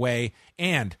Rewind Away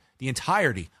and the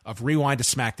entirety of Rewind to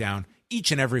SmackDown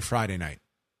each and every Friday night.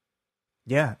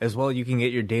 Yeah, as well, you can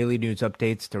get your daily news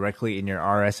updates directly in your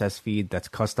RSS feed that's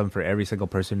custom for every single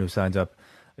person who signs up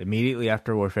immediately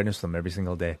after we're finished them every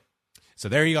single day. So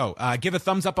there you go. Give a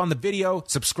thumbs up on the video,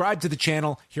 subscribe to the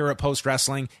channel here at Post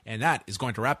Wrestling, and that is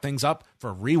going to wrap things up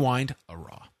for Rewind a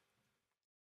Raw.